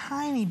little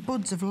tiny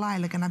buds of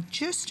lilac and I've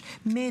just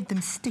made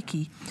them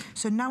sticky.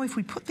 So now if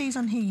we put these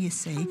on here, you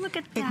see, look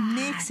at it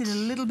makes it a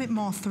little bit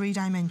more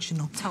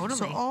three-dimensional. Totally.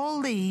 So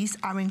all these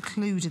are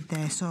included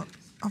there. So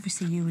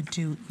obviously you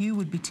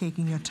would be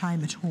taking your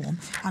time at home.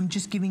 I'm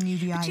just giving you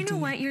the idea. Do you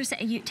know what you're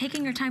saying? You're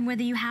taking your time,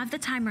 whether you have the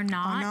time or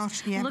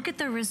not. Yeah. Look at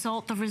the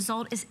result. The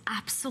result is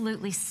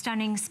absolutely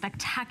stunning,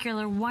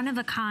 spectacular, one of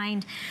a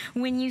kind.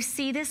 When you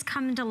see this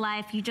come to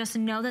life, you just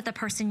know that the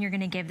person you're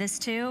going to give this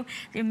to,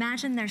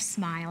 imagine their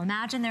smile,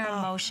 imagine their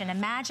emotion,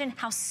 imagine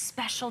how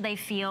special they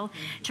feel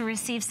to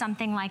receive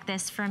something like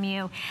this from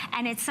you.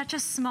 And it's such a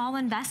small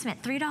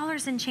investment,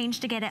 $3 and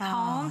change to get it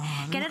home.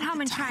 Get it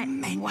home and try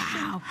it.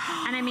 Wow.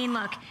 And I mean,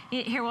 look,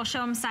 here we'll show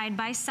them side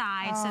by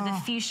side. So the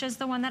fuchsia is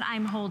the one that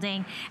I'm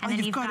holding, and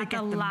then you've got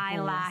the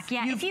lilac.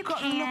 Yeah, if you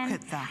can. Look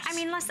at that. I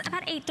mean,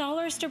 about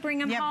 $8 to bring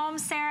them home,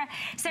 Sarah.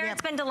 Sarah,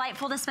 it's been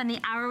delightful to spend the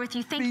hour with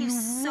you. Thank you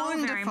so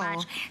very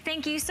much.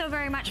 Thank you so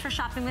very much for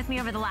shopping with me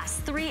over the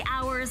last 3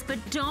 hours. But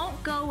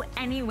don't go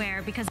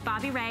anywhere, because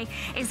Bobby Ray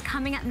is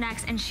coming up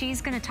next, and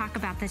she's going to talk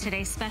about the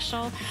Today's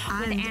Special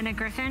with Anna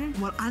Griffin.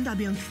 Well, and I'll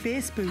be on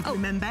Facebook,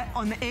 remember,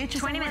 on the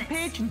HSN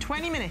page in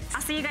 20 minutes.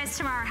 I'll see you guys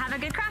tomorrow. Have a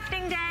good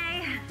crafting day.